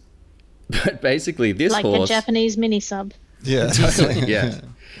 but basically this like horse... Like a Japanese mini sub. Yeah. Totally, yeah.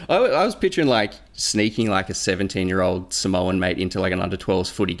 I was picturing like sneaking like a 17-year-old Samoan mate into like an under-12s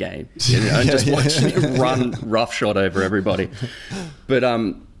footy game, and just watching him run roughshod over everybody. But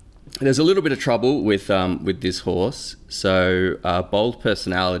there's a little bit of trouble with this horse. So Bold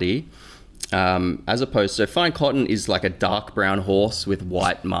Personality, as opposed to Fine Cotton, is like a dark brown horse with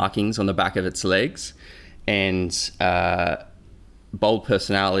white markings on the back of its legs, and Bold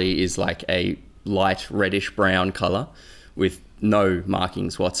Personality is like a light reddish brown color with no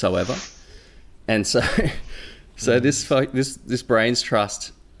markings whatsoever. And so this brains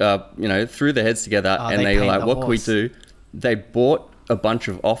trust threw their heads together, and they were like, what can we do? They bought a bunch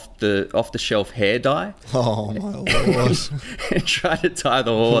of off the shelf hair dye. Oh my lord. And tried to tie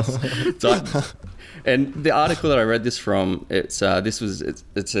the horse. And the article that I read this from, it said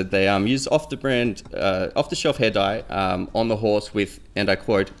they used off the shelf hair dye on the horse with, and I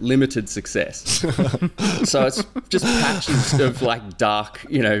quote, limited success. So it's just patches of like dark,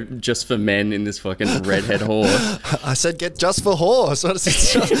 just for men in this fucking redhead horse. I said get just for horse. What is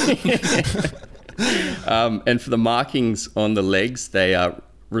it? And for the markings on the legs, they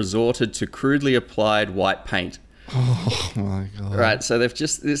resorted to crudely applied white paint. Oh my god! Right, so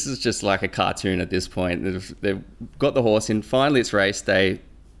this is just like a cartoon at this point. They've got the horse in. Finally, it's race day.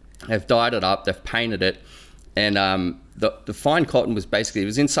 They've dyed it up. They've painted it, And the fine cotton was basically, it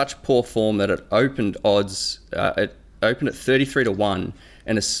was in such poor form that it opened odds, it opened at 33 to 1.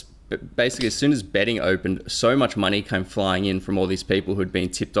 And basically, as soon as betting opened, so much money came flying in from all these people who'd been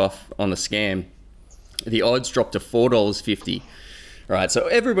tipped off on the scam. The odds dropped to $4.50. Right, so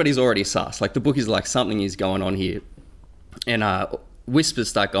everybody's already sus. Like, the bookies are like, something is going on here. And whispers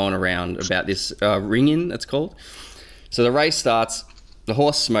start going around about this ring-in, it's called. So the race starts, the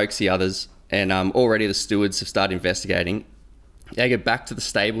horse smokes the others, and already the stewards have started investigating. They get back to the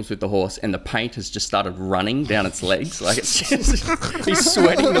stables with the horse, and the paint has just started running down its legs. Like, it's just, he's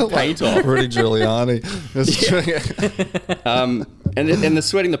sweating the paint off. Rudy Giuliani. And they're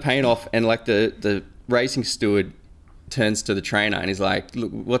sweating the paint off, and like the racing steward turns to the trainer and he's like,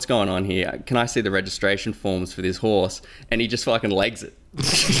 look, what's going on here? Can I see the registration forms for this horse? And he just fucking legs it.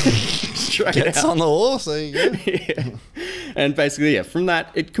 Straight Gets out. on the horse, there you go. Yeah. And basically, yeah, from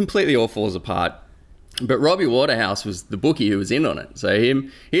that, it completely all falls apart. But Robbie Waterhouse was the bookie who was in on it. So he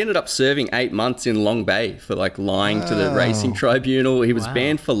ended up serving 8 months in Long Bay for like lying to the racing tribunal. He was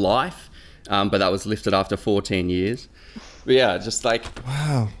banned for life, but that was lifted after 14 years. But yeah, just like,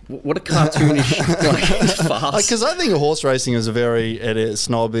 wow, what a cartoonish farce. Because I think horse racing is a very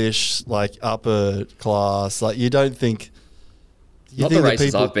snobbish, like upper class. Like, you don't think. Not the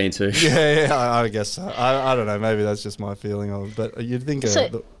races I've been to. Yeah, I guess so. I don't know. Maybe that's just my feeling of it. But you'd think.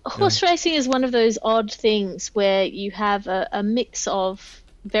 Horse racing is one of those odd things where you have a mix of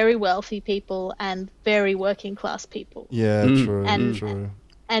very wealthy people and very working class people. Yeah, true.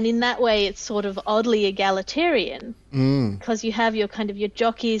 And in that way, it's sort of oddly egalitarian because you have your kind of your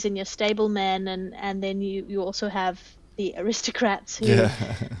jockeys and your stablemen, and then you also have the aristocrats who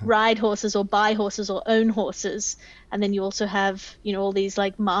ride horses or buy horses or own horses, and then you also have, you know, all these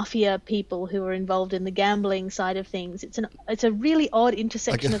like mafia people who are involved in the gambling side of things. It's a really odd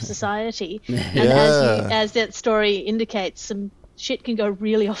intersection of society, and as that story indicates, some shit can go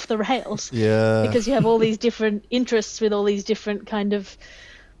really off the rails. Yeah, because you have all these different interests with all these different kind of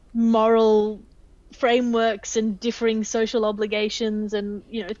moral frameworks and differing social obligations, and,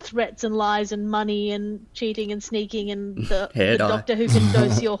 you know, threats and lies and money and cheating and sneaking, and the doctor who can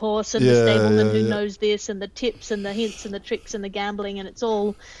dose your horse, and the stableman who knows this, and the tips and the hints and the tricks and the gambling, and it's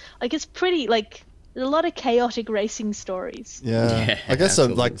all like, it's pretty like a lot of chaotic racing stories. Yeah, I guess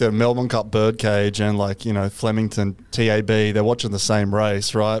like the Melbourne Cup Birdcage and, like, you know, Flemington TAB, they're watching the same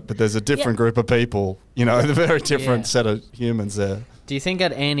race, right? But there's a different group of people, you know, a very different set of humans there. Do you think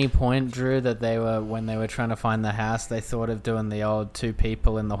at any point, Drew, that when they were trying to find the house, they thought of doing the old 2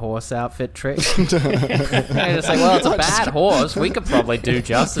 people in the horse outfit trick? They're just like, well, it's a bad horse. We could probably do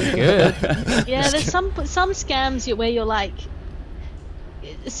just as good. Yeah, there's some scams where you're like,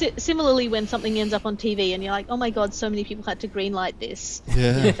 similarly when something ends up on TV and you're like, oh my God, so many people had to greenlight this.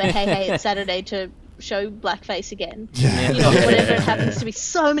 Yeah. You know, for Hey It's Saturday to show blackface again. Yeah. You know, whatever it happens to be,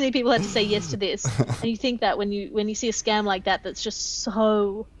 so many people had to say yes to this. And you think that when you see a scam like that that's just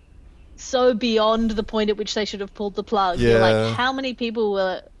so beyond the point at which they should have pulled the plug. You're like, how many people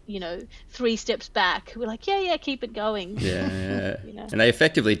were, you know, 3 steps back? We're like, yeah, keep it going. Yeah. You know? And they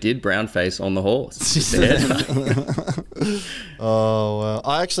effectively did brownface on the horse. Oh, well.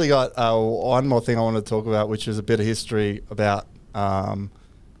 I actually got one more thing I wanted to talk about, which is a bit of history about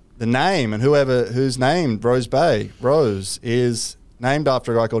the name, and who's named Rose Bay. Rose is named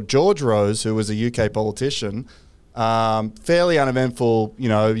after a guy called George Rose, who was a UK politician. Fairly uneventful, you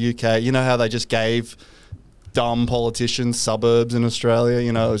know, UK. You know how they just gave dumb politicians suburbs in Australia?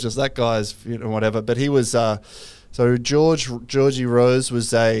 You know, it was just that guy's, you know, whatever. But he was, so Georgie Rose he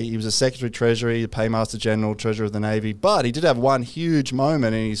was a Secretary Treasury, Paymaster General, Treasurer of the Navy. But he did have one huge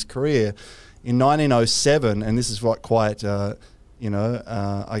moment in his career in 1907, and this is what quite...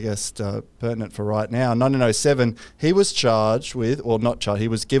 I guess pertinent for right now. In 1907, he was charged with, or not charged, he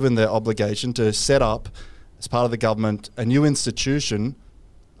was given the obligation to set up, as part of the government, a new institution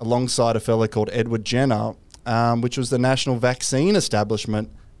alongside a fellow called Edward Jenner, which was the National Vaccine Establishment,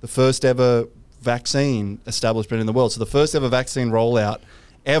 the first ever vaccine establishment in the world. So the first ever vaccine rollout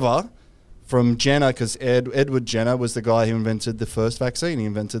ever from Jenner, because Edward Jenner was the guy who invented the first vaccine. He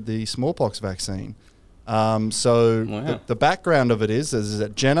invented the smallpox vaccine. The background of it is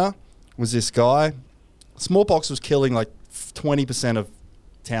that Jenner was this guy. Smallpox was killing like 20% of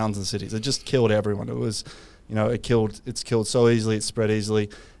towns and cities. It just killed everyone. It was, you know, it's killed so easily, it spread easily.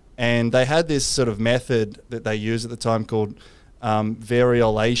 And they had this sort of method that they used at the time called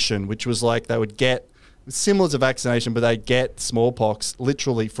variolation, which was like they would get, similar to vaccination, but they'd get smallpox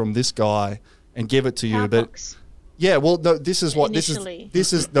literally from this guy and give it to you. Cowpox. Yeah, well, no, this is what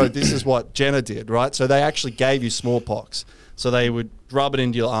Jenner did, right? So they actually gave you smallpox. So they would rub it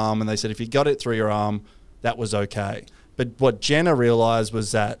into your arm, and they said if you got it through your arm, that was okay. But what Jenner realised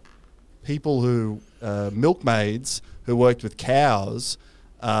was that people who, milkmaids who worked with cows,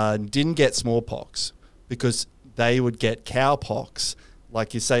 didn't get smallpox because they would get cowpox,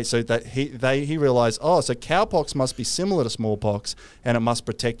 like you say. So that he realised, so cowpox must be similar to smallpox, and it must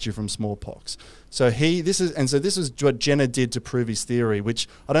protect you from smallpox. So this is what Jenner did to prove his theory, which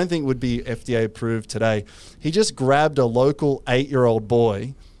I don't think would be FDA approved today. He just grabbed a local 8-year-old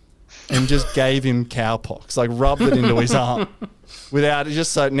boy and just gave him cowpox, like rubbed it into his arm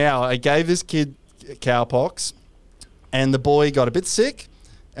now I gave this kid cowpox, and the boy got a bit sick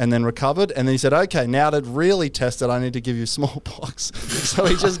and then recovered, and then he said, okay, now to really test it, I need to give you smallpox. So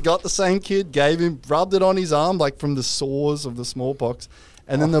he just got the same kid, rubbed it on his arm, like from the sores of the smallpox,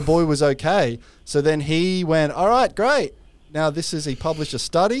 and then the boy was okay. So then he went, all right, great. Now he published a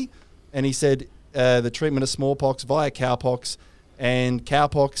study, and he said the treatment of smallpox via cowpox, and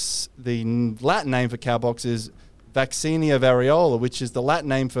cowpox, the Latin name for cowpox is Vaccinia variola, which is the Latin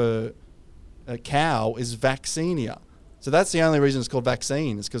name for a cow is vaccinia. So that's the only reason it's called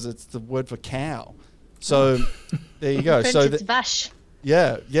vaccine, is because it's the word for cow. So there you go. French, So it's vache.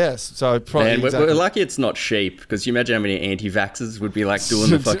 yeah, yes. So probably Man, we're lucky it's not sheep, because you imagine how many anti-vaxxers would be like doing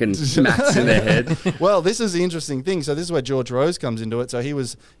the fucking maths in their head. Well, this is the interesting thing. So this is where George Rose comes into it. So he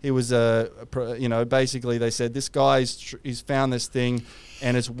was basically they said this guy's he's found this thing,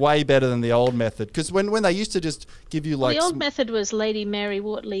 and it's way better than the old method. Because when they used to just give you like The old method was Lady Mary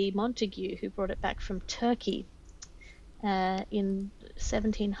Wortley Montagu, who brought it back from Turkey in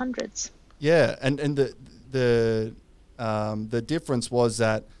 1700s. Yeah, and the difference was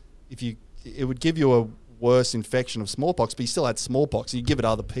that it would give you a worse infection of smallpox, but you still had smallpox. You give it to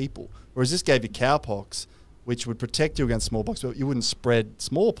other people, whereas this gave you cowpox, which would protect you against smallpox, but you wouldn't spread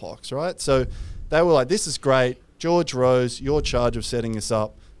smallpox, right? So they were like, "This is great, George Rose. You're in charge of setting this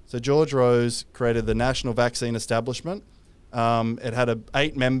up." So George Rose created the National Vaccine Establishment. It had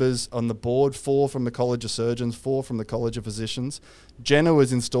 8 members on the board, 4 from the College of Surgeons, 4 from the College of Physicians. Jenner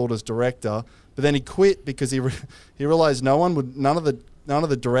was installed as director, but then he quit because he realized none of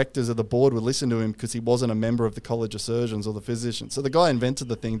the directors of the board would listen to him because he wasn't a member of the College of Surgeons or the physicians. So the guy invented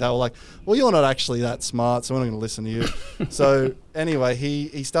the thing. They were like, well, you're not actually that smart, so we're not going to listen to you. So anyway,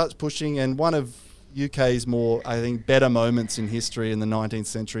 he starts pushing, and one of UK's more, I think, better moments in history in the 19th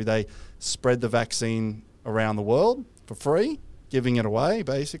century, they spread the vaccine around the world for free, giving it away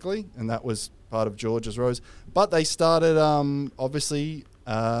basically, and that was part of George's Rose. But they started obviously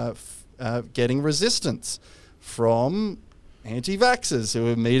getting resistance from anti-vaxxers who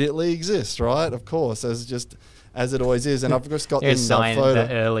immediately exist, right? Of course, as it always is. And I've just got this photo.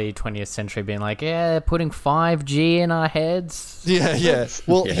 The early 20th century being like, yeah, putting 5G in our heads. Yeah.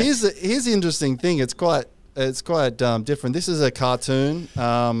 Well, here's the interesting thing. It's quite different. This is a cartoon,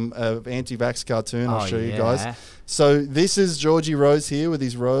 of anti-vax cartoon. I'll show you guys. So this is Georgie Rose here with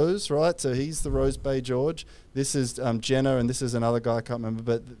his rose, right? So he's the Rose Bay George. This is Jenner, and this is another guy I can't remember.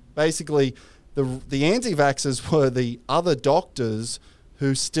 But basically, the anti-vaxxers were the other doctors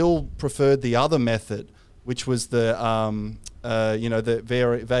who still preferred the other method, which was the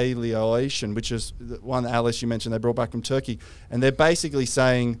variolation, which is the one, Alice, you mentioned they brought back from Turkey. And they're basically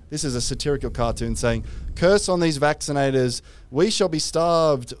saying, this is a satirical cartoon saying, curse on these vaccinators, we shall be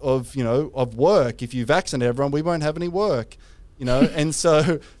starved of work. If you vaccinate everyone, we won't have any work. And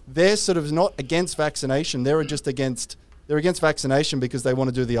so they're sort of not against vaccination, they're against vaccination because they want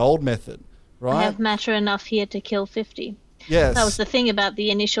to do the old method, right? I have matter enough here to kill 50. Yes. That was the thing about the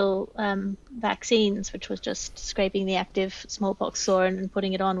initial vaccines, which was just scraping the active smallpox sore and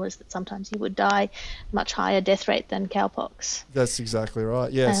putting it on, was that sometimes you would die much higher death rate than cowpox. That's exactly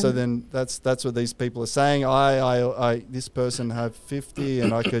right. Yeah. So then that's what these people are saying. I this person have 50,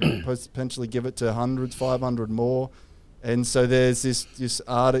 and I could potentially give it to hundreds, 500 more. And so there's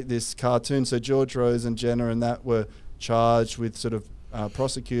this cartoon. So George Rose and Jenner and that were charged with sort of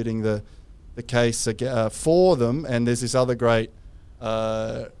prosecuting the case for them, and there's this other great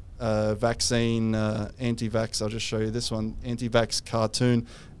vaccine anti-vax. I'll just show you this one, anti-vax cartoon,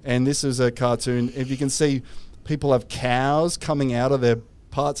 and this is a cartoon. If you can see, people have cows coming out of their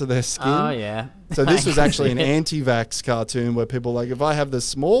parts of their skin. Oh yeah. So this was actually an anti-vax cartoon where people were like, if I have the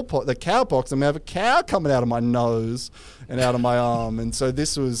cowpox, I'm gonna have a cow coming out of my nose and out of my arm, and so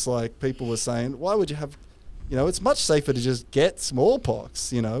this was like people were saying, why would you have? It's much safer to just get smallpox,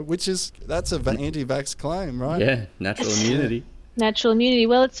 that's an anti-vax claim, right? Yeah, natural immunity. Natural immunity.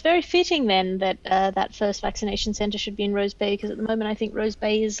 Well, it's very fitting then that that first vaccination centre should be in Rose Bay, because at the moment I think Rose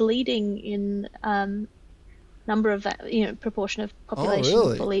Bay is leading in number of proportion of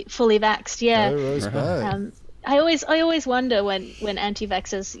population fully vaxxed. Yeah. Go Rose Bay. I always wonder when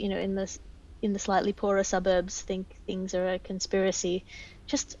anti-vaxxers in the in the slightly poorer suburbs think things are a conspiracy.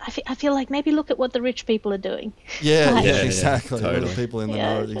 Just I feel like maybe look at what the rich people are doing. Yeah, Like- yeah, Yeah, exactly. totally. The people in the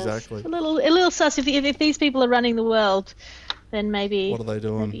Yeah, know, just exactly. A little sus. If these people are running the world, then maybe What are they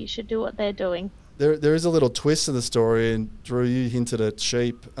doing? Maybe you should do what they're doing. There is a little twist to the story, and Drew, you hinted at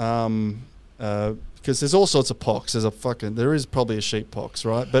sheep, because there's all sorts of pox. There is probably a sheep pox,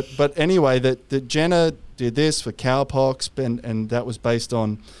 right? But anyway, that Jenner did this for cow pox, and that was based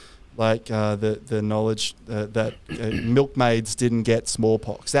on like the knowledge that milkmaids didn't get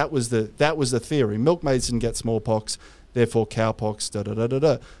smallpox. That was the theory. Milkmaids didn't get smallpox, therefore cowpox. Da da da da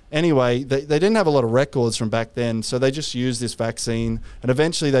da. Anyway, they didn't have a lot of records from back then, so they just used this vaccine, and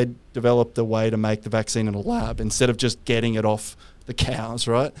eventually they developed a way to make the vaccine in a lab instead of just getting it off the cows,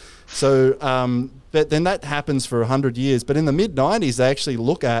 right? So, but then that happens for 100 years. But in the mid-90s, they actually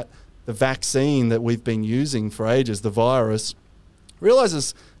look at the vaccine that we've been using for ages, the virus, realize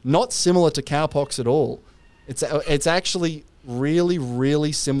it's not similar to cowpox at all. It's actually really,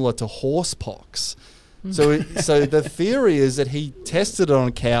 really similar to horsepox. So the theory is that he tested it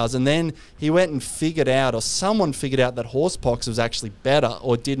on cows, and then he went and figured out, or someone figured out, that horsepox was actually better,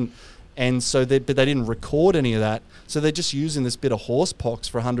 or didn't. And so but they didn't record any of that. So they're just using this bit of horsepox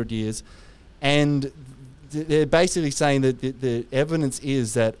for 100 years. And they're basically saying that the evidence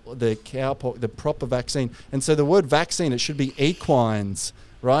is that the cowpox, the proper vaccine, and so the word vaccine, it should be equines,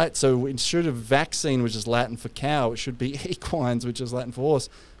 right? So instead of vaccine, which is Latin for cow, it should be equines, which is Latin for horse,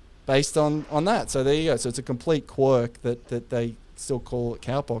 based on that. So there you go. So it's a complete quirk that they still call it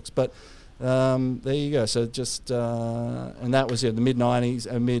cowpox. But there you go. So just, and that was the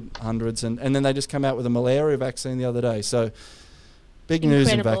mid-90s, mid-hundreds. And then they just come out with a malaria vaccine the other day. So big news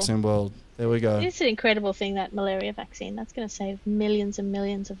in Incredible. vaccine world. There we go. It's an incredible thing, that malaria vaccine. That's going to save millions and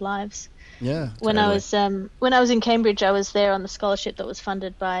millions of lives. Yeah. When I was in Cambridge, I was there on the scholarship that was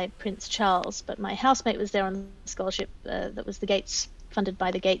funded by Prince Charles, but my housemate was there on the scholarship that was funded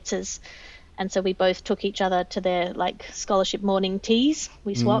by the Gateses, and so we both took each other to their scholarship morning teas.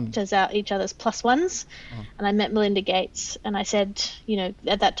 We swapped as each other's plus ones, and I met Melinda Gates, and I said,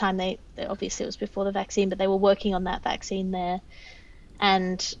 at that time they obviously it was before the vaccine, but they were working on that vaccine there,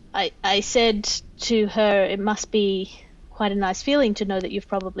 and I said to her, it must be quite a nice feeling to know that you've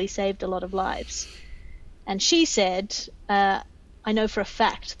probably saved a lot of lives. And she said, I know for a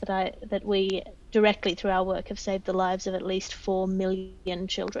fact that we directly through our work have saved the lives of at least 4 million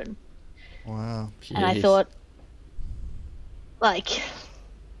children. Wow. And I Jeez. thought,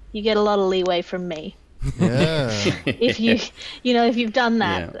 you get a lot of leeway from me. Yeah. If you've done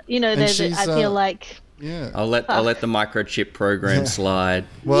that, And she's, I feel like, Yeah. I'll let the microchip program slide.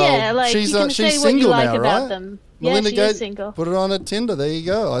 Well, you she's can she's say what you single like now, about right? them. Melinda she Gates, is single. put it on at Tinder. There you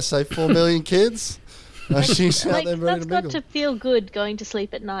go. I say 4 million kids. She's out there ready That's to got mingle. to feel good going to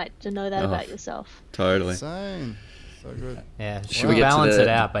sleep at night to know that about yourself. Totally. Insane. So good. Yeah, Should should we get to balance the- it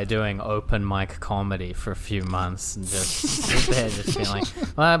out by doing open mic comedy for a few months and just sit there just being like,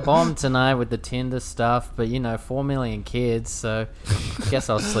 well, I bombed tonight with the Tinder stuff, but 4 million kids, so I guess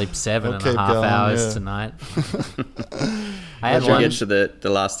I'll sleep 7.5 keep going, hours yeah. tonight. I had Should we one. get to the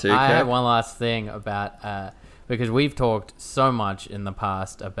last two? I Kev? had one last thing about because we've talked so much in the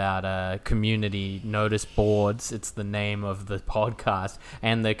past about community notice boards. It's the name of the podcast,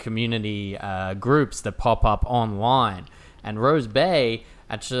 and the community groups that pop up online. And Rose Bay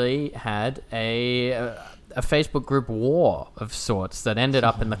actually had a Facebook group war of sorts that ended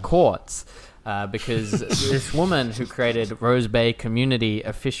up in the courts. Because this woman who created Rose Bay Community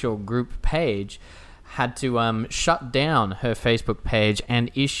official group page had to shut down her Facebook page and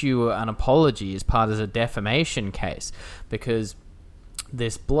issue an apology as part of a defamation case, because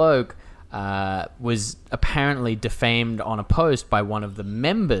this bloke was apparently defamed on a post by one of the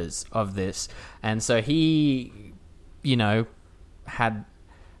members of this, and so he,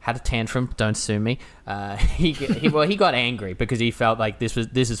 had a tantrum. Don't sue me. He got angry because he felt like this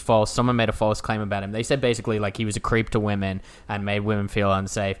is false. Someone made a false claim about him. They said basically he was a creep to women and made women feel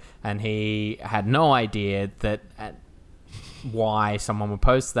unsafe, and he had no idea that why someone would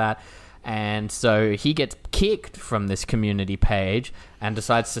post that. And so he gets kicked from this community page and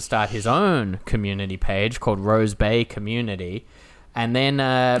decides to start his own community page called Rose Bay Community, and then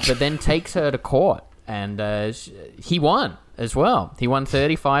but then takes her to court, and he won as well. He won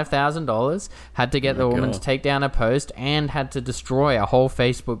 $35,000, had to get the woman God. to take down her post, and had to destroy a whole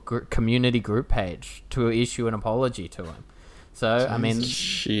Facebook community group page to issue an apology to him. So, I mean,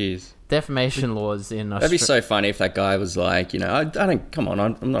 Jeez. defamation laws in That'd be Australia. so funny if that guy was like, I don't, come on,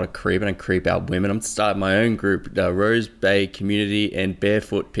 I'm not a creep. I don't creep out women. I'm starting my own group, Rose Bay Community and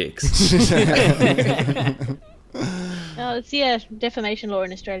Barefoot Pics. Oh, Oh, it's defamation law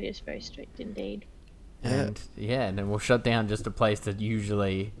in Australia is very strict indeed. And then we'll shut down just a place that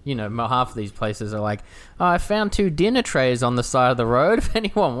usually, half of these places are like, oh, I found 2 dinner trays on the side of the road. If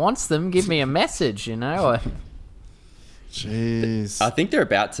anyone wants them, give me a message, Jeez. I think they're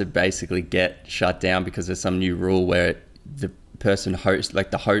about to basically get shut down because there's some new rule where the person the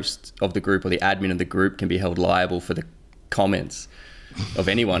host of the group or the admin of the group can be held liable for the comments of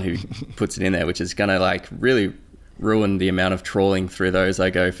anyone who puts it in there, which is going to really ruin the amount of trawling through those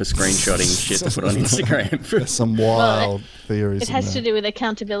I go for screenshotting shit to put on Instagram. There's some wild theories. It has to do with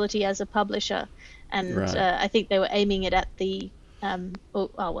accountability as a publisher, and Right. I think they were aiming it at the. I'm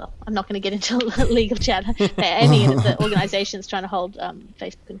not going to get into legal chat. They're aiming it at the organisations trying to hold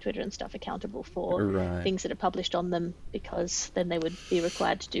Facebook and Twitter and stuff accountable for Right. things that are published on them, because then they would be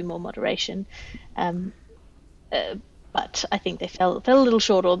required to do more moderation. But I think they fell a little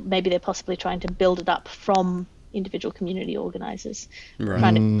short, or maybe they're possibly trying to build it up from individual community organisers, Right.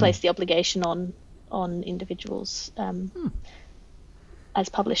 trying to place the obligation on individuals as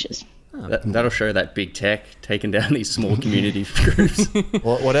publishers. That'll show that big tech taking down these small community groups.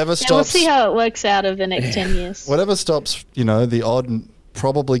 Whatever stops. We'll see how it works out over the next 10 years. Whatever stops, the odd,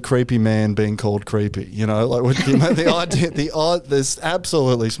 probably creepy man being called creepy. The idea, there's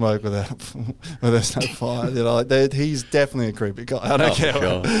absolutely smoke without there's no fire. He's definitely a creepy guy. I don't care.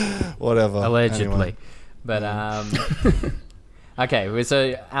 Sure. Whatever. Allegedly. Anyway. But, okay,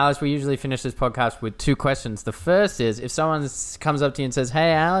 so Alice, we usually finish this podcast with 2 questions. The first is, if someone comes up to you and says,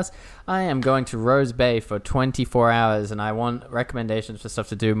 hey, Alice, I am going to Rose Bay for 24 hours and I want recommendations for stuff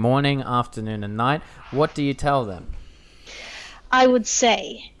to do morning, afternoon, and night, what do you tell them? I would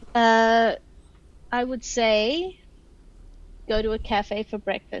say go to a cafe for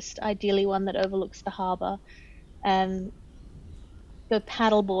breakfast, ideally one that overlooks the harbour, and go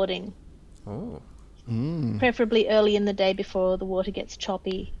paddleboarding. Oh. Preferably early in the day before the water gets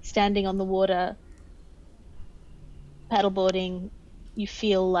choppy. Standing on the water, paddleboarding, you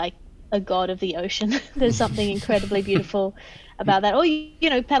feel like a god of the ocean. There's something incredibly beautiful about that. Or,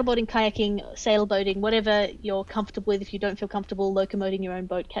 paddleboarding, kayaking, sailboating, whatever you're comfortable with. If you don't feel comfortable locomoting your own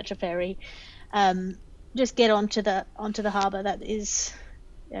boat, catch a ferry. Just get onto the harbour. That is,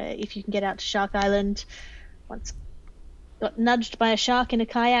 if you can get out to Shark Island. Once got nudged by a shark in a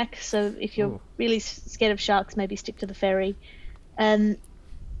kayak, so if you're really scared of sharks, maybe stick to the ferry. For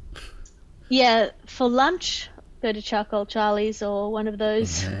lunch, go to Charcoal Charlie's or one of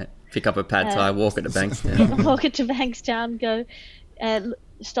those. Pick up a pad thai, walk it to Bankstown. Walk it to Bankstown. Go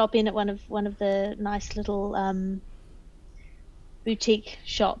stop in at one of the nice little boutique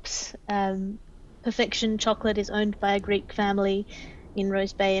shops. Perfection Chocolate is owned by a Greek family in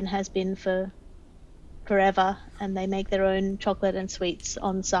Rose Bay and has been for forever, and they make their own chocolate and sweets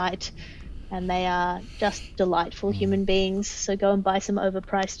on site, and they are just delightful human beings. So go and buy some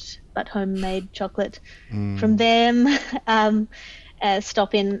overpriced but homemade chocolate from them.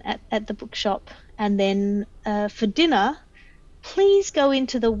 Stop in at the bookshop, and then for dinner, please go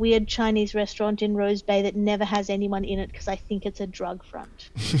into the weird Chinese restaurant in Rose Bay that never has anyone in it, because I think it's a drug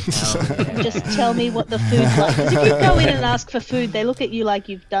front. Just tell me what the food's like. Because if you go in and ask for food, they look at you like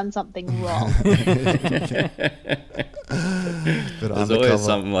you've done something wrong. There's always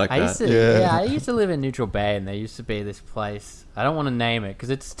something like that. I used to live in Neutral Bay, and there used to be this place. I don't want to name it because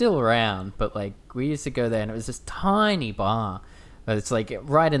it's still around, but we used to go there, and it was this tiny bar. But it's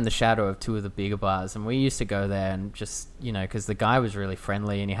right in the shadow of 2 of the bigger bars, and we used to go there and just, because the guy was really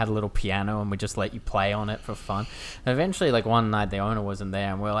friendly and he had a little piano and we just let you play on it for fun. And eventually, one night the owner wasn't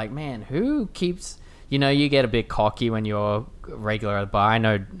there, and we're like, man, who keeps... you get a bit cocky when you're regular at the bar. I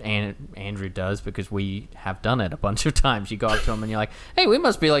know Andrew does, because we have done it a bunch of times. You go up to him and you're like, hey, we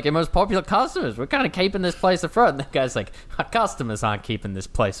must be your most popular customers. We're kind of keeping this place afloat. And the guy's like, our customers aren't keeping this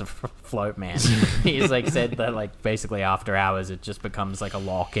place afloat, man. He's said that basically after hours it just becomes a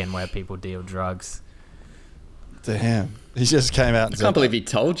lock-in where people deal drugs. Damn. He just came out and I can't believe he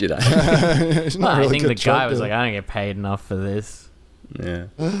told you that. I think the guy was like, I don't get paid enough for this. Yeah.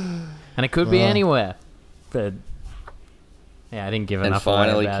 And it could be anywhere. But yeah, I didn't give enough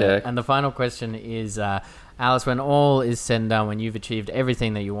away about it. And the final question is, Alice, when all is said and done, when you've achieved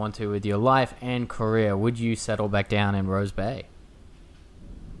everything that you want to with your life and career, would you settle back down in Rose Bay?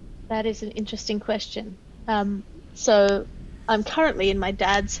 That is an interesting question. So I'm currently in my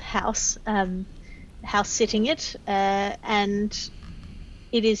dad's house, house sitting it, and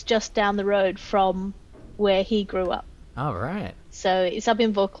it is just down the road from where he grew up. Oh, right. So it's up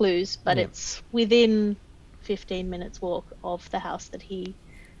in Vaucluse, but it's within 15 minutes walk of the house that he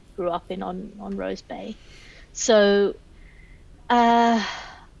grew up in on Rose Bay. So I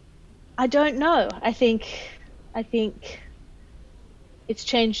don't know. I think I think it's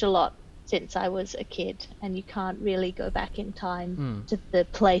changed a lot since I was a kid, and you can't really go back in time to the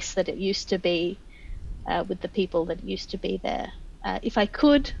place that it used to be with the people that used to be there. If I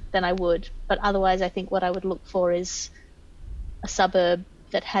could, then I would, but otherwise I think what I would look for is a suburb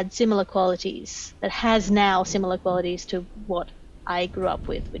that had similar qualities, that has now similar qualities to what I grew up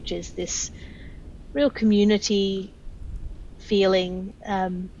with, which is this real community feeling,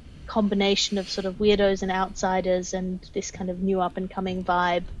 combination of sort of weirdos and outsiders and this kind of new up and coming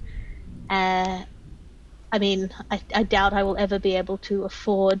vibe. I mean, I doubt I will ever be able to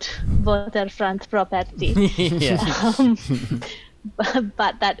afford waterfront property.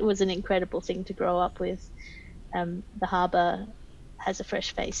 But that was an incredible thing to grow up with. The harbour has a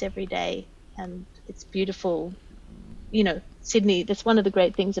fresh face every day, and it's beautiful. You know, Sydney, that's one of the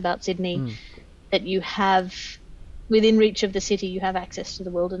great things about Sydney, that you have, within reach of the city, you have access to the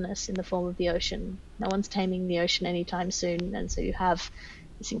wilderness in the form of the ocean. No one's taming the ocean anytime soon, and so you have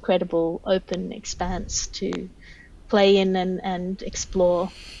this incredible open expanse to play in and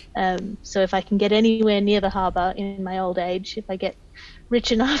explore. So if I can get anywhere near the harbour in my old age, if I get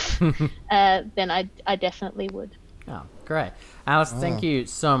rich enough, then I definitely would. Oh, great. Alice, thank you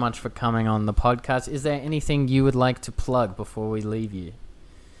so much for coming on the podcast. Is there anything you would like to plug before we leave you?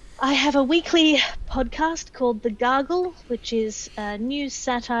 I have a weekly podcast called The Gargle, which is news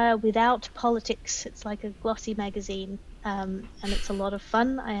satire without politics. It's like a glossy magazine, and it's a lot of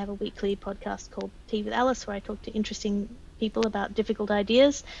fun. I have a weekly podcast called Tea with Alice, where I talk to interesting people about difficult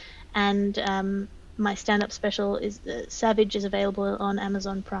ideas, and my stand-up special is Savage, is available on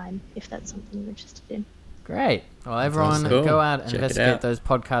Amazon Prime, if that's something you're interested in. Great. Well, everyone, Cool. go out and Check it investigate out. those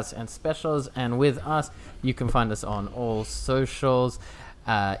podcasts and specials. And with us, you can find us on all socials,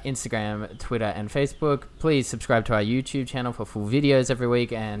 Instagram, Twitter, and Facebook. Please subscribe to our YouTube channel for full videos every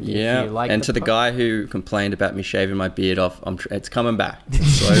week. And if you like and to the guy who complained about me shaving my beard off, it's coming back. It's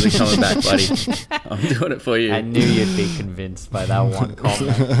slowly coming back, buddy. I'm doing it for you. I knew you'd be convinced by that one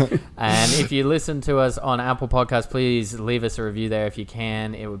comment. And if you listen to us on Apple Podcasts, please leave us a review there if you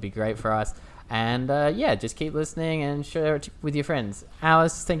can. It would be great for us. And just keep listening and share it with your friends.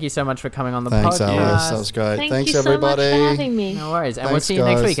 Alice, thank you so much for coming on the Thanks, podcast. Alice. That was great. Thank Thanks, you so everybody. much for having me. No worries. And we'll Thanks, see you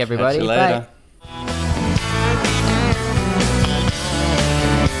next guys. week, everybody. Catch you Bye. later.